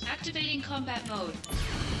again. Activating combat mode.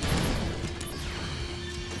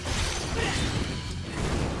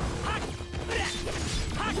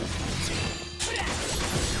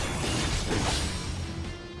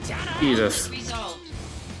 Jesus. Resolved.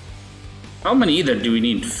 How many either do we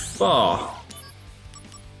need? 4.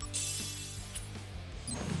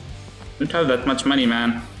 Don't have that much money,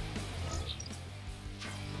 man.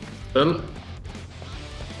 Still?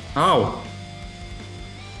 How?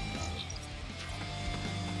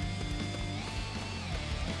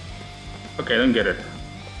 Okay, I don't get it.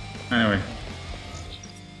 Anyway.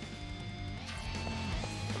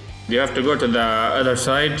 Do you have to go to the other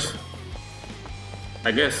side?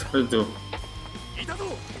 I guess. Let's do. いたぞ。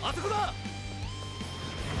あそこだ。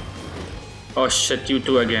 Oh shit, you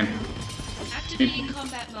two again. Activating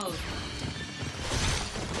combat mode.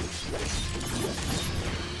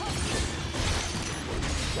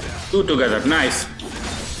 Two together. Nice.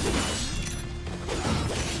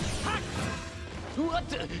 What?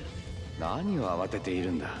 何を慌てている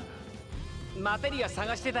んだ。マテリア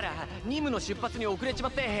探してたら任務の出発に遅れちま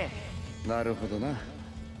って。なるほどな。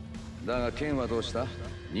だが剣はどうした？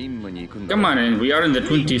任務に行くんだ。 Come on in, we are in the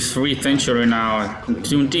 23rd century now.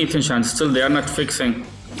 20th century and still they are not fixing. こっ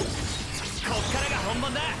からが本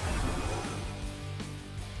番だ。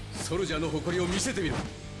ソルジャーの誇りを見せてみろ。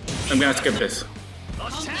 I'm gonna skip this.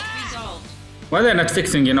 Conflict resolved. Why they're not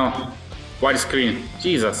fixing, you know, widescreen?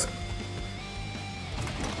 Jesus.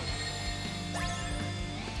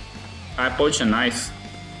 High position, nice.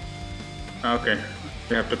 Okay,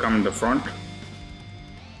 we have to come in the front.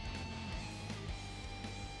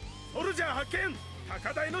 ソルジャー発見。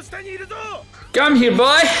高台の下にいるぞ。 Come here, boy!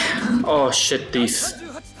 Oh shit, these.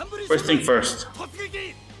 First thing first. 突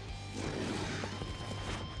撃。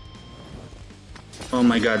 Oh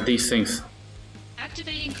my god, these things.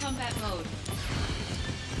 Activating combat mode.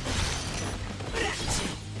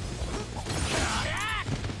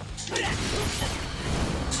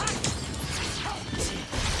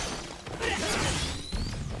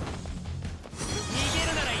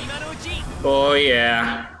 Oh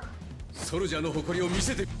yeah. ソルジャーの誇りを見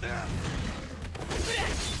せて。 Conflict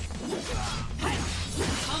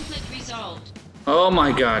resolved. Oh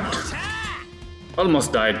my god.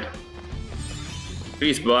 Almost died.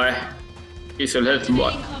 Please, boy. Please, your health, boy.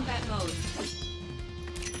 Activating combat mode.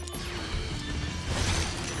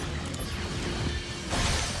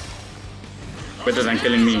 Better than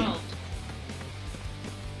killing me. Resolved.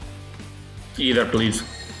 Either, please.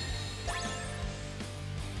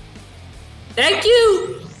 Thank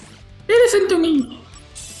you! Listen to me.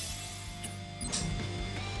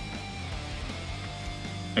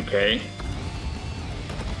 Okay.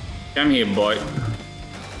 Come here, boy.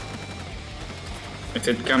 I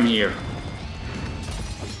said come here.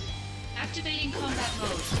 Activating combat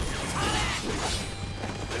mode.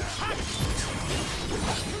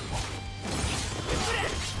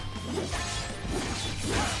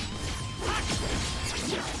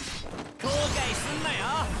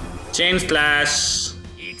 Chain slash.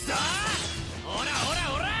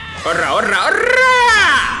 Orra, orra, orra!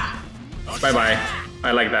 Bye bye.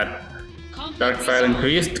 I like that. Dark Fair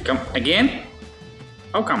increased. Come again?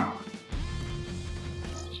 How come?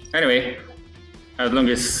 Anyway, as long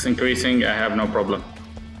as it's increasing, I have no problem.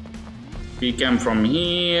 We come from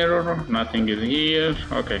here. Nothing is here.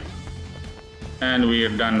 Okay. And we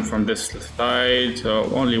are done from this side. So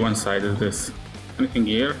only one side is this. Anything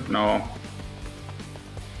here? No.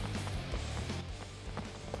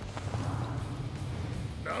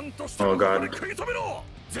 Oh god.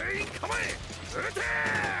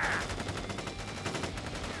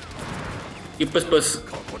 Keep push.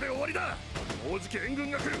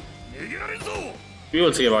 We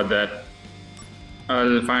will see about that.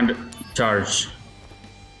 I'll find charge.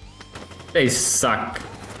 They suck.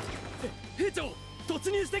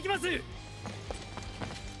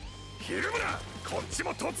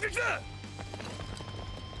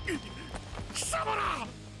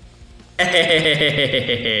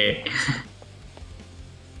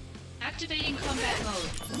 Activating combat mode.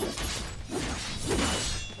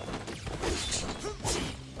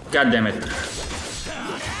 God damn it.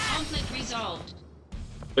 Conflict resolved.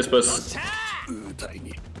 Push.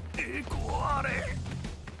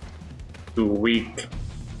 Too weak.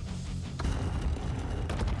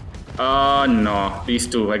 Oh no, these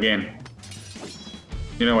two again.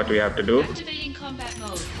 You know what we have to do? Activating combat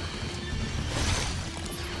mode.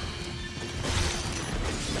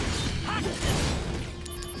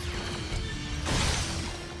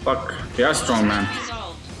 Fuck, they are strong, man.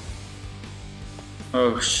 Resolved.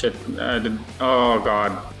 Oh shit, oh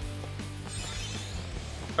god.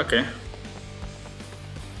 Okay.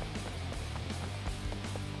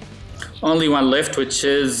 Only one left, which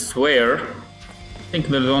is where? I think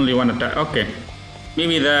there's only one attack. Okay.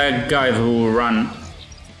 Maybe the guys who run.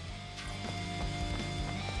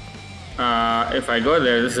 If I go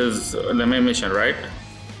there, this is the main mission, right?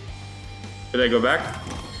 Should I go back?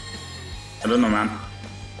 I don't know, man.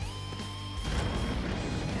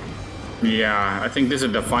 Yeah, I think this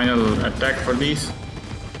is the final attack for these.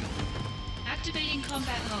 Activating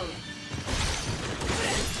combat mode.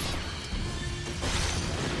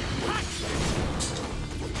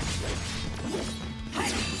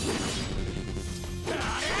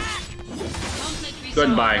 Conflict resolved.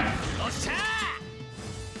 Goodbye.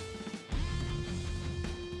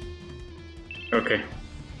 Okay.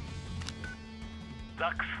 ザ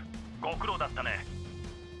ックス、ご苦労だったね。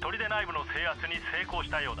砦内部の制圧に成功し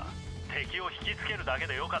たようだ。敵を引きつけるだけ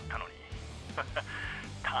でよかったのに。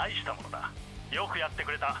大したものだ。よくやって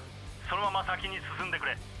くれた。そのまま先に進んでく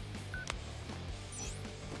れ。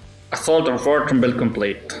Assault on Fort build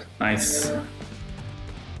complete. Nice.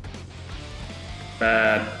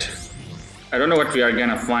 But I don't know what we are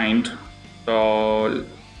gonna find. So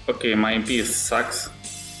okay, my MP sucks.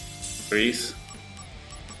 Freeze.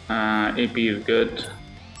 AP is good.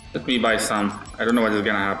 Let me buy some. I don't know what is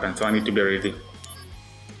gonna happen, so I need to be ready.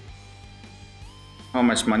 How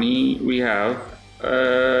much money we have?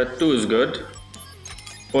 2 is good.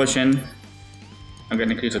 Potion. I'm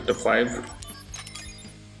gonna increase it to 5. I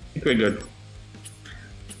think we're good.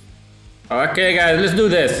 Okay, guys, let's do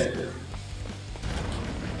this.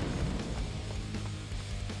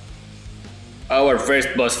 Our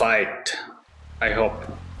first boss fight. I hope.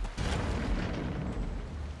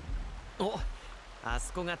 お、あ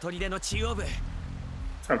そこが砦の中央部。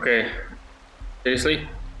 Okay. Seriously?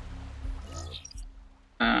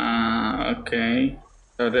 Okay.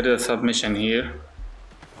 So there is a submission here.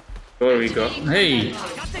 Where we go? Hey!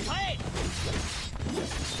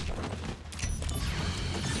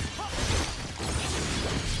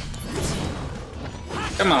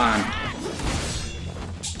 Come on!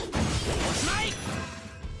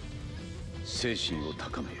 精神を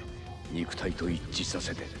高め、肉体と一致さ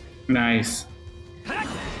せて。 Nice.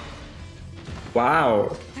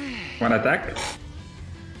 Wow. One attack?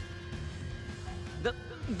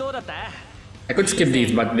 どうだった？ I could skip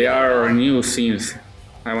these, but they are new scenes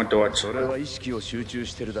I want to watch. それは意識を集中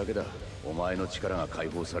してるだけだ。お前の力が解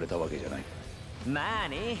放されたわけじゃない。まあ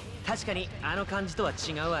ね、確かにあの感じとは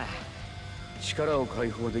違うわ。力を解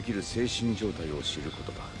放できる精神状態を知るこ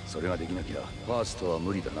とだ。それができなきゃファーストは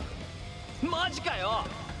無理だな。マジかよ。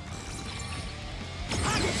行く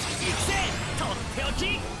ぜ、とってお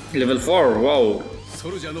き。Level 4, wow. I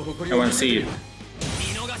want to see it.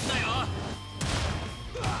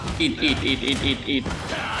 Eat.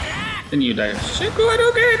 Then you die. Shit, go ahead,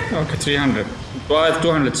 okay. Okay, 300. It was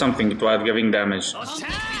 200 something. It was giving damage.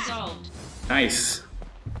 Nice.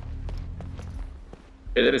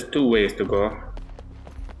 Okay, there is 2 ways to go.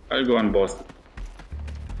 I'll go on both.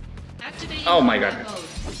 Oh my god.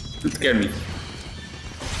 It scared me.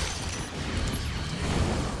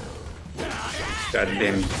 God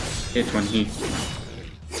damn it. Hit one hit.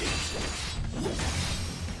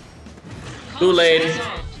 Too late.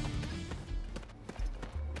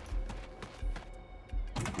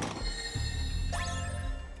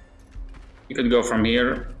 You could go from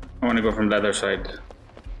here. I want to go from the other side.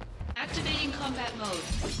 Activating combat mode.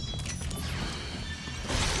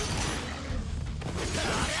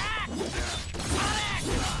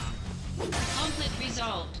 Conflict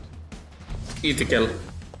resolved. Easy kill.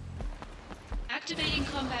 Activating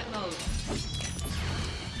combat mode.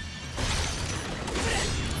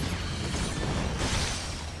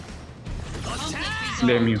 Conflict resolved.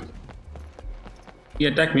 Damn you. He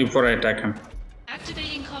attacked me before I attack him.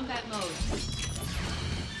 Activating combat mode.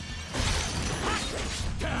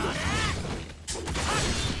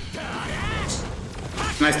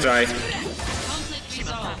 Nice try. Conflict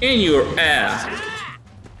resolved. In your ass.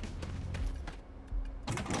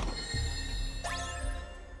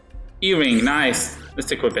 Earring, nice.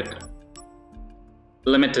 Let's equip it.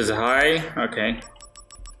 Limit is high. Okay.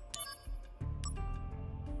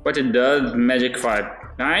 What it does, magic 5.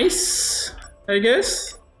 Nice, I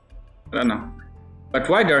guess. I don't know. But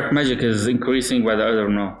why dark magic is increasing while the other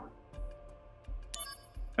no?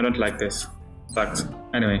 I don't like this. Sucks.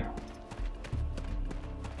 Anyway.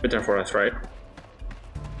 Better for us, right?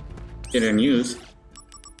 Get in news.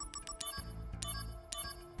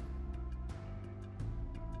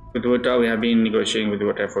 With Wota, we have been negotiating with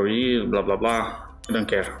Wota for years, blah blah blah. I don't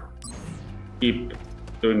care. Keep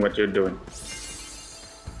doing what you're doing.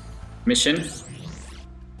 Mission?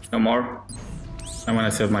 No more. I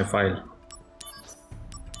want to save my file.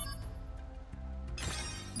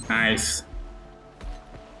 Nice.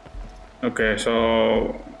 Okay,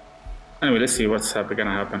 so anyway, let's see what's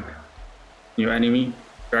gonna happen. New enemy,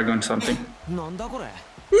 dragon something. Nanda?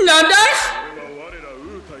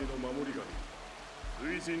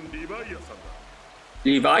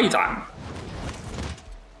 Leviathan.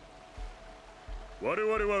 我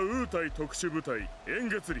々はウータイ特殊部隊円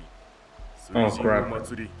月里Oh 水神を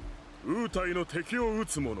祭りウータイの敵を撃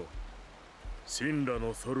つ者神羅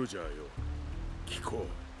のソルジャーよ聞こ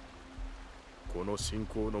うこの侵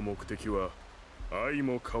攻の目的は愛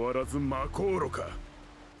も変わらず魔航路か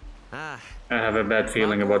I have a bad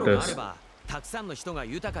feeling about this. たくさんの人が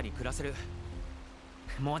豊かに暮らせる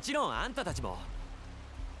もちろんあんたたちも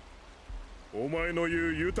お前の言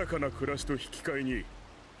う豊かな暮らしと引き換えに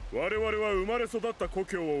我々は生まれ育った故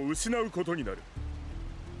郷を失うことになる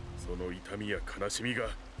その痛みや悲しみが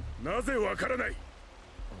なぜわからない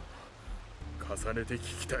重ねて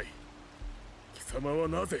聞きたい貴様は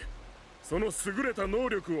なぜその優れた能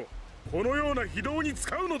力をこのような非道に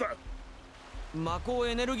使うのだ魔法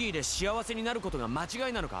エネルギーで幸せになることが間違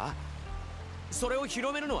いなのかそれを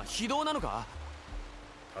広めるのは非道なのか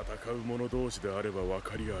戦う者同士であれば分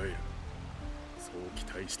かり合えるそう期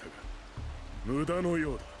待したが無駄の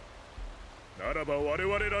ようだならば我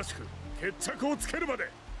々らしく決着をつけるまで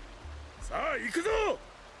さあ行くぞ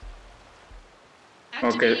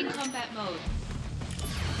Activating combat mode.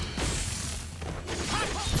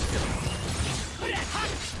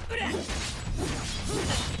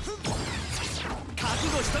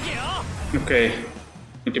 Okay,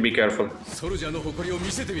 need to be careful. I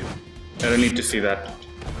don't need to see that.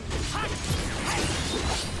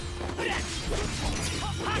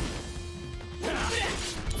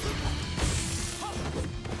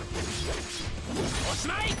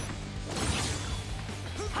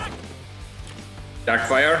 Dark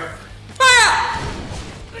fire. Fire!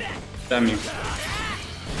 Damn you.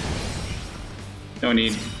 No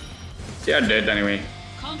need. They are dead anyway.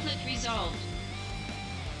 Conflict resolved.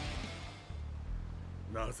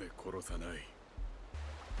 なぜ殺さない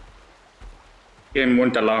Game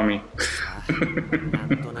won't allow me. な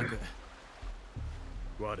んとなく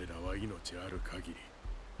我らは命ある限り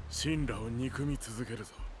神羅を憎み続ける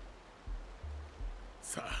ぞ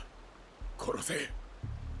さあ殺せ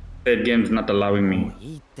That game's not allowing me.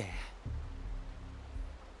 いいって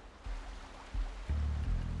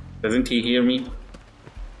Doesn't he hear me?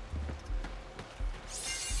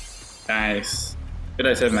 Nice. Should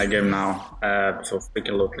I save my game now? So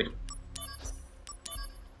freaking loudly.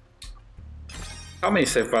 How many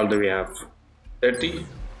save files do we have? 30?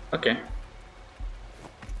 Okay.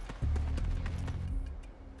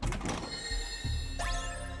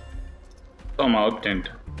 Soma obtained.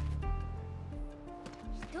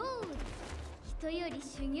 人より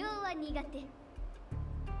修行は苦手。二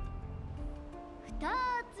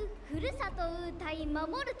つふるさとウータイ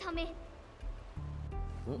守るため。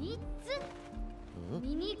三つ醜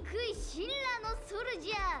い神羅のソルジ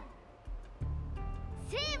ャー。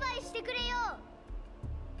成敗してくれよ。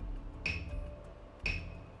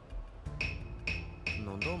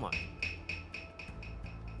なんだお前。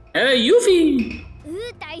ユフィ。ウ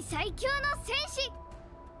ータイ最強の戦士。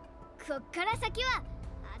こっから先は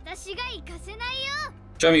私が行かせないよ。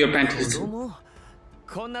Show me your panties.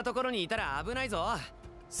 こんなところにいたら危ないぞ。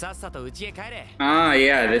さっさと家へ帰れ。Ah,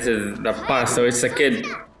 yeah, this is the past, so it's a kid.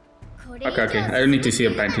 Okay, okay, I don't need to see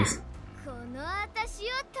your panties. この私を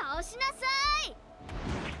倒しなさ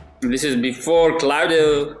い。This is before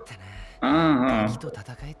Cloudo. Uh-huh. と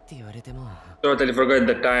戦えって言われても。Totally forgot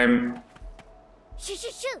the time. シュシ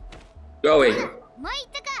ュシュ。 Go away. 参っ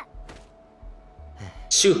たか。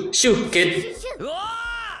Shoo, shoo, kid. うおー、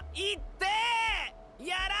いってー、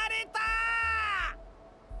やられた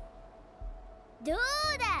ー。どう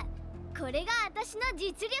だ、これが私の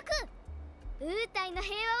実力。ウータイの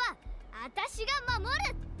平和は私が守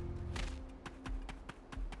る。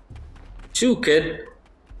Shoo, kid.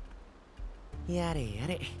 やれや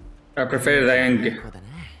れ。I prefer the young,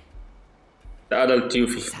 the adult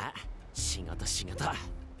Yuffie. さあ、仕事仕事。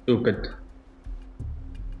Stupid.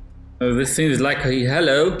 This seems like a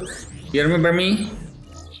hello. You remember me?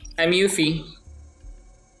 I'm Yuffie.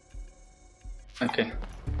 Okay.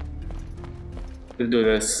 We'll do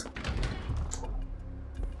this.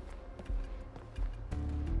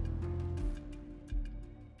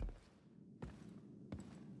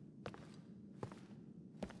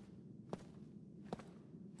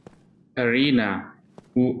 Arena.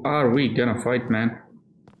 Who are we gonna fight, man?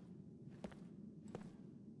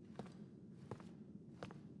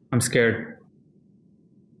 I'm scared.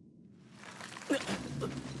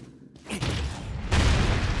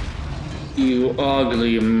 You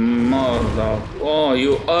ugly mother. Oh,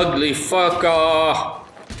 you ugly fucker.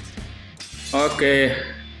 Okay,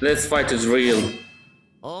 this fight is real.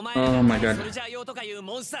 Oh my god.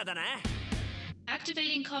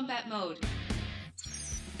 Activating combat mode.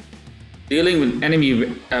 Dealing with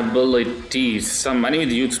enemy abilities. Some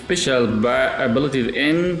enemies use special abilities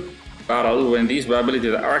in battle. When these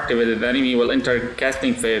abilities are activated, the enemy will enter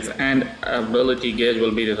casting phase and ability gauge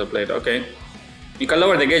will be displayed. Okay. You can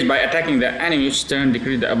lower the gauge by attacking the enemy each turn,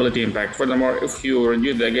 decrease the ability impact. Furthermore, if you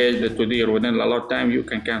reduce the gauge to 0 within a allowed time, you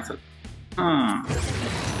can cancel. Of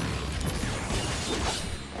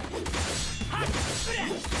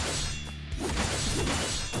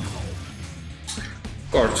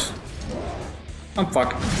course. I'm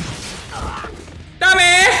fucked.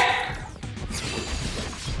 Dummy!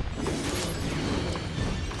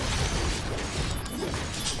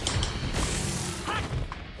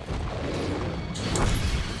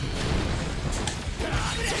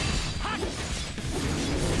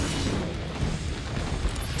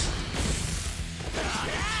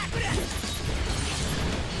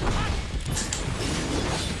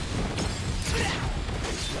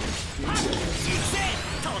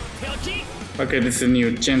 Okay, this is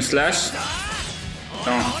new. Chain slash.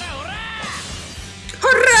 Oh.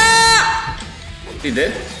 Hurrah! He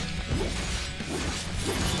did.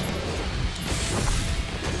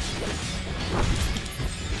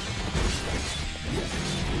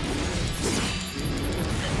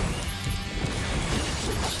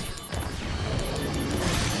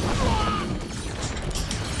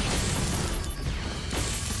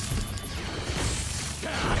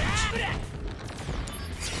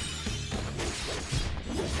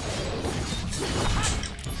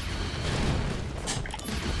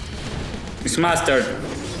 It's mastered.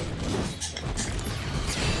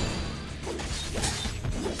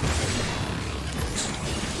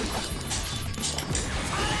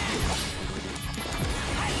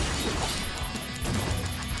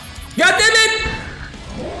 God damn it!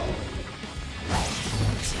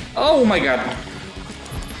 Oh my god.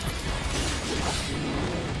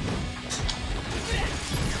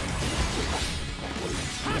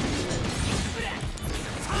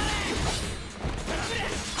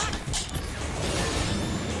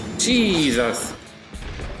 Jesus.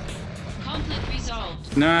 Conflict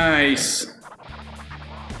resolved. Nice.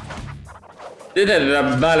 This is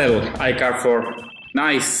the battle I care for.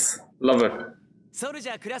 Nice. Love it. ソルジ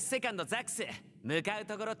ャークラスセカンドザックス、向かう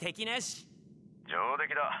ところ敵なし。上出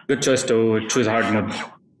来だ。 Good choice to choose hard mode.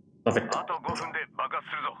 Love it. あと5分で爆発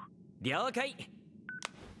するぞ。了解。了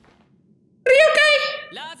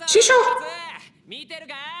解。師匠。見てる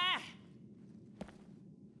か。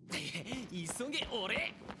急げ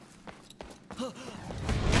俺。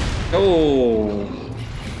Oh.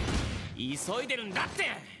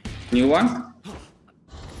 New one?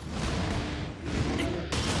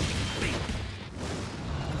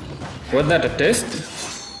 Was that a test?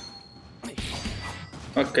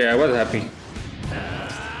 Okay, I was happy.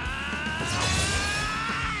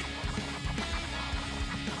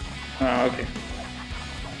 Ah, okay.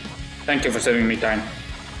 Thank you for saving me time.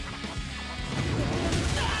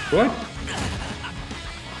 What?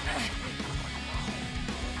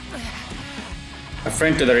 A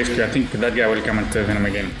friend to the rescue. I think that guy will come and save him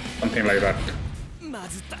again. Something like that.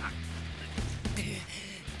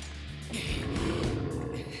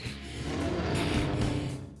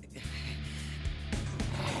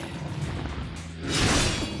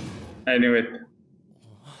 I knew it.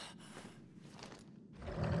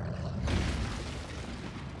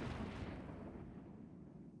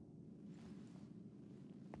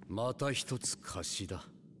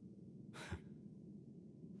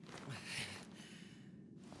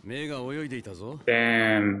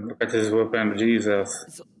 Damn, look at his weapon,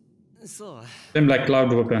 Jesus. Seems like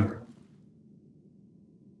cloud weapon.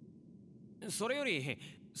 それより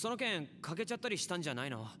その件かけちゃったりしたんじゃない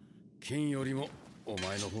の？剣よりもお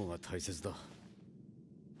前の方が大切だ。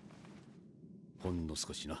ほんの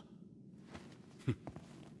少しな。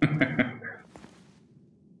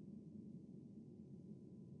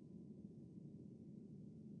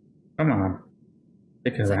Come on.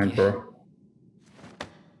 Take his hand, bro.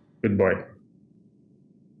 Good boy.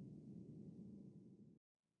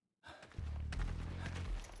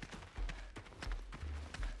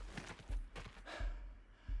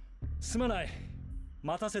 すまない。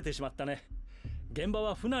待たせてしまったね。現場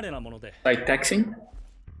は不慣れなもので。Like taxing?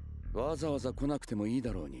 わざわざ来なくてもいい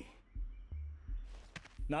だろうに。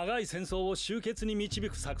長い戦争を終結に導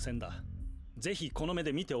く作戦だ。ぜひこの目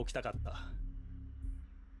で見ておきたかった。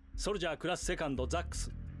ソルジャークラスセカンドザック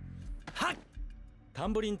ス。はっ！タ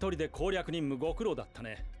ンブリン取りで攻略任務ご苦労だった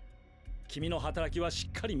ね。君の働きはし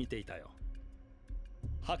っかり見ていたよ。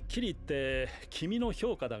はっきり言って君の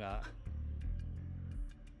評価だが、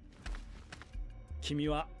君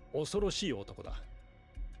は恐ろしい男だ。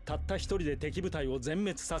たった一人で敵部隊を全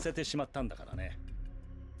滅させてしまったんだからね。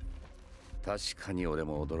確かに俺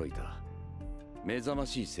も驚いた。目覚ま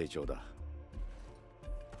しい成長だ。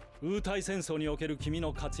ウータイ戦争における君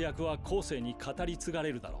の活躍は後世に語り継が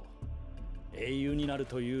れるだろう。英雄になる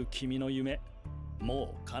という君の夢、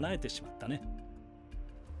もう叶えてしまったね。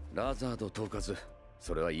ラザード統括、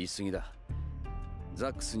それは言い過ぎだ。ザ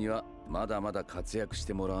ックスにはまだまだ活躍し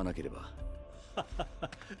てもらわなければ。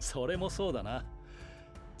それもそうだな。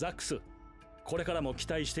ザックス、これからも期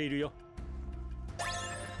待しているよ。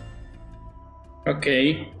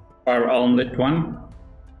Okay, our omelet one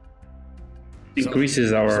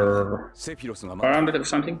increases our omelet or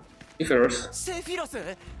something. Sephiroth. セフィロス、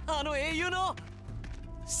あの英雄の。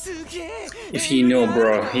すげえ。If he know,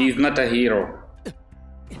 bro, he's not a hero.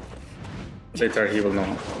 Later he will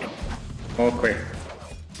know. Okay.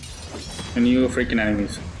 And you freaking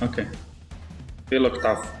enemies. Okay. They look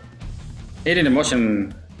tough. Hidden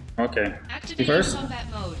emotion. Okay. First,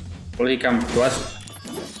 will he come to us?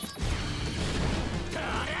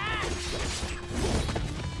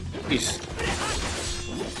 Please.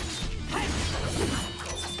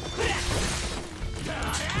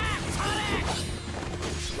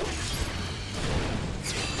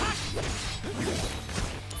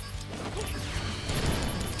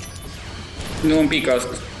 No one peek us.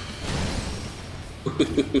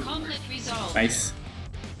 Nice.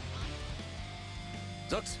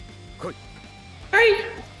 Zax, quick. Hi.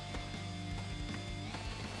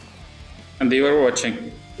 And they were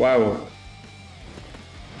watching. Wow.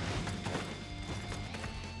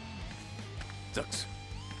 Zax,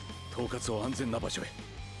 統括を安全な場所へ。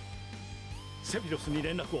セフィロスに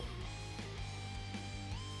連絡を。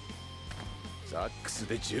ザックス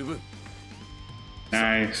で十分。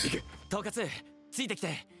Nice. 統括、ついてき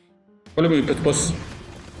て。Follow me, put boss.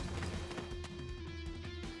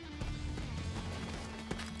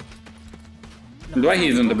 And why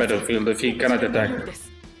he's on the battlefield if he cannot attack?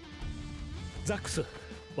 ザックス、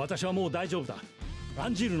私はもう大丈夫だ。ア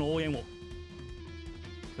ンジールの応援を。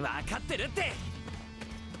分かってるって。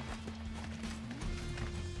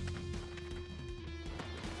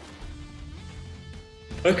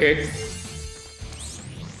Okay.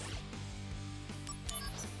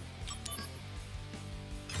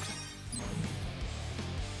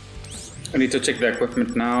 I need to check the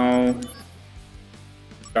equipment now.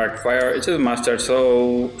 Dark fire, it is mastered,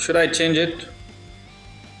 so should I change it?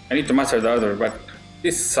 I need to master the other, but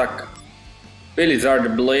this suck.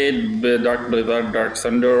 Blizzard Blade, Dark Blizzard, Dark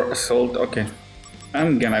Thunder, Assault, okay.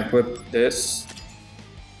 I'm gonna equip this.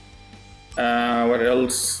 What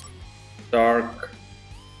else? Dark.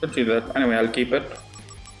 Don't do that. Anyway, I'll keep it.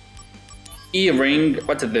 E-ring.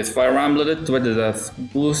 What is this? Fire amulet. What is this?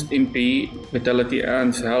 Boost MP, vitality,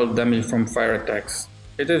 and health damage from fire attacks.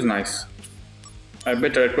 It is nice. I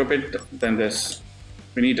better equip it than this.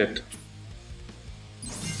 We need it.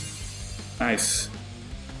 Nice.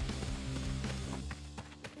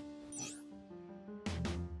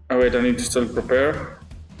 Oh wait, I need to still prepare.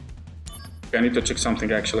 Okay, I need to check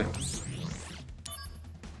something actually.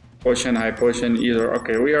 Potion, high potion, either.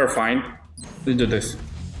 Okay, we are fine. Let's do this.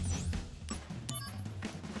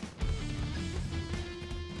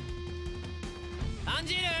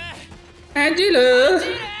 Angelo!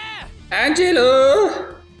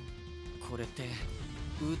 Angelo! これって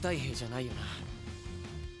ウータイ兵じゃないよな。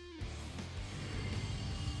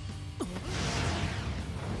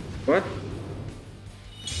What?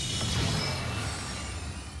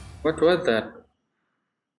 What was that?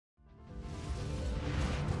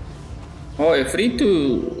 Oh,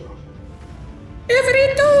 F32!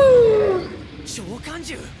 F32! 召喚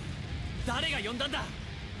獣誰が呼んだんだ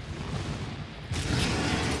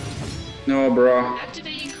No, bro.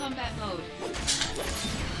 Activating combat mode.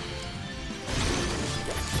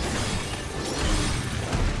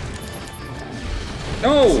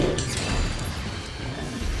 No!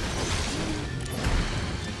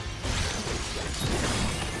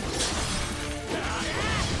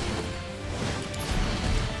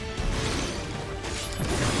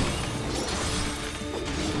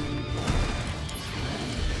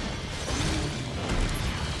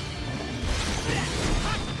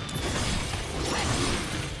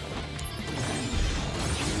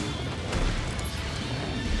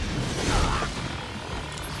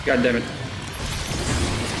 God damn it.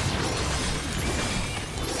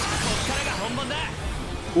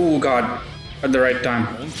 Oh god, at the right time.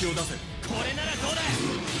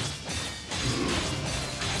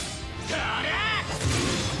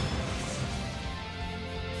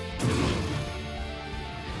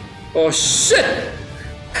 Oh shit!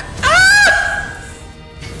 Ah!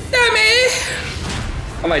 Damn it!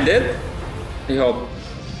 Am I dead? I hope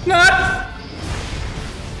not.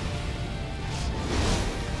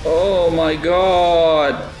 Oh my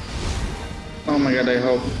god. Oh my god, I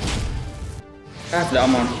hope. Half the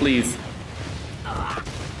amount, please.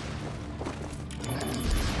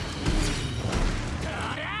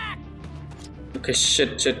 Okay,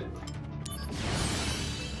 shit.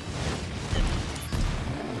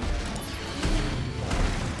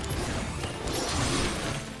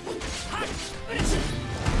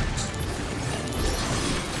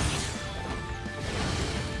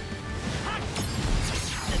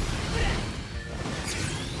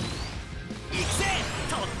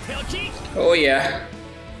 Oh yeah.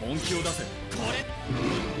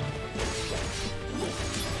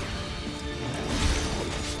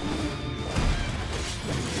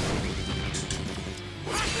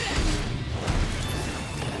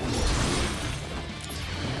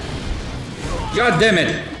 God damn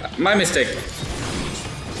it. My mistake.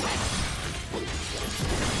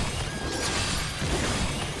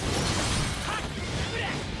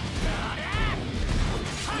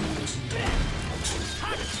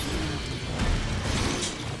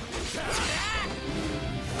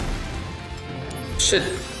 Shit.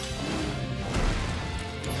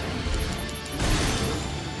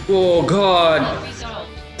 Oh god.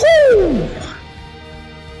 Woo!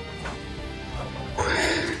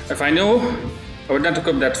 If I knew, I would not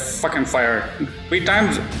equip that fucking fire. 3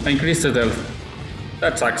 times I increased the health.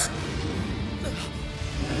 That sucks.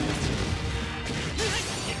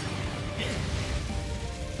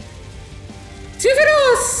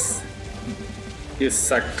 Sephiroth! You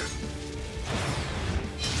suck.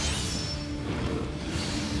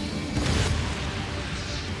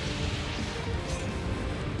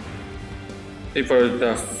 For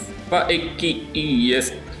the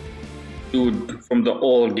funkiest dude from the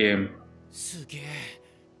old game.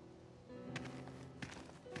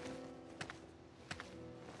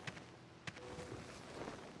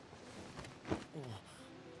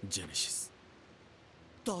 Genesis.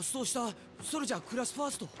 脱走したソルジャークラスファ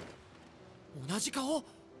ースト。同じ顔？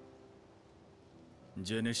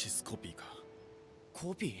ジェネシスコピーか。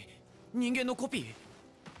コピー？人間のコピー？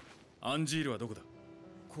アンジールはどこだ？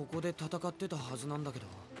ここで戦ってたはずなんだけど。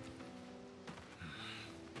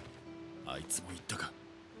あいつも言ったか。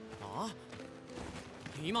あ？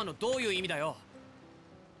今のどういう意味だよ。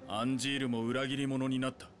アンジールも裏切り者に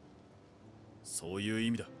なった。そういう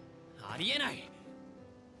意味だ。ありえない。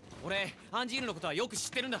俺アンジールのことはよく知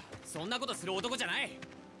ってるんだ。そんなことする男じゃない。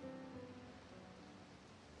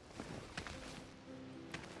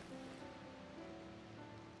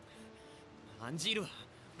アンジールは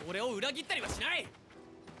俺を裏切ったりはしない。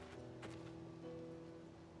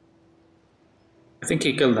 I think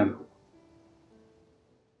he killed them.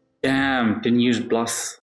 Damn, 10 years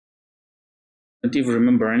plus. I don't even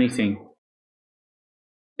remember anything.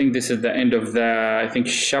 I think this is the end of the, I think,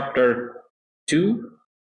 chapter 2?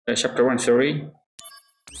 Chapter 1, sorry.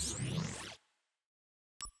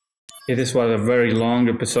 Yeah, this was a very long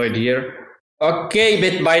episode here. Okay,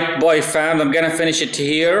 Bit Bite Boy fam, I'm gonna finish it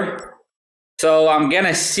here. So I'm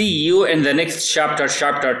gonna see you in the next chapter,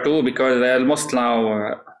 chapter 2, because almost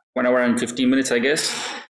now 1 hour and 15 minutes, I guess.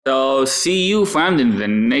 So see you fam in the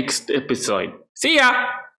next episode. See ya!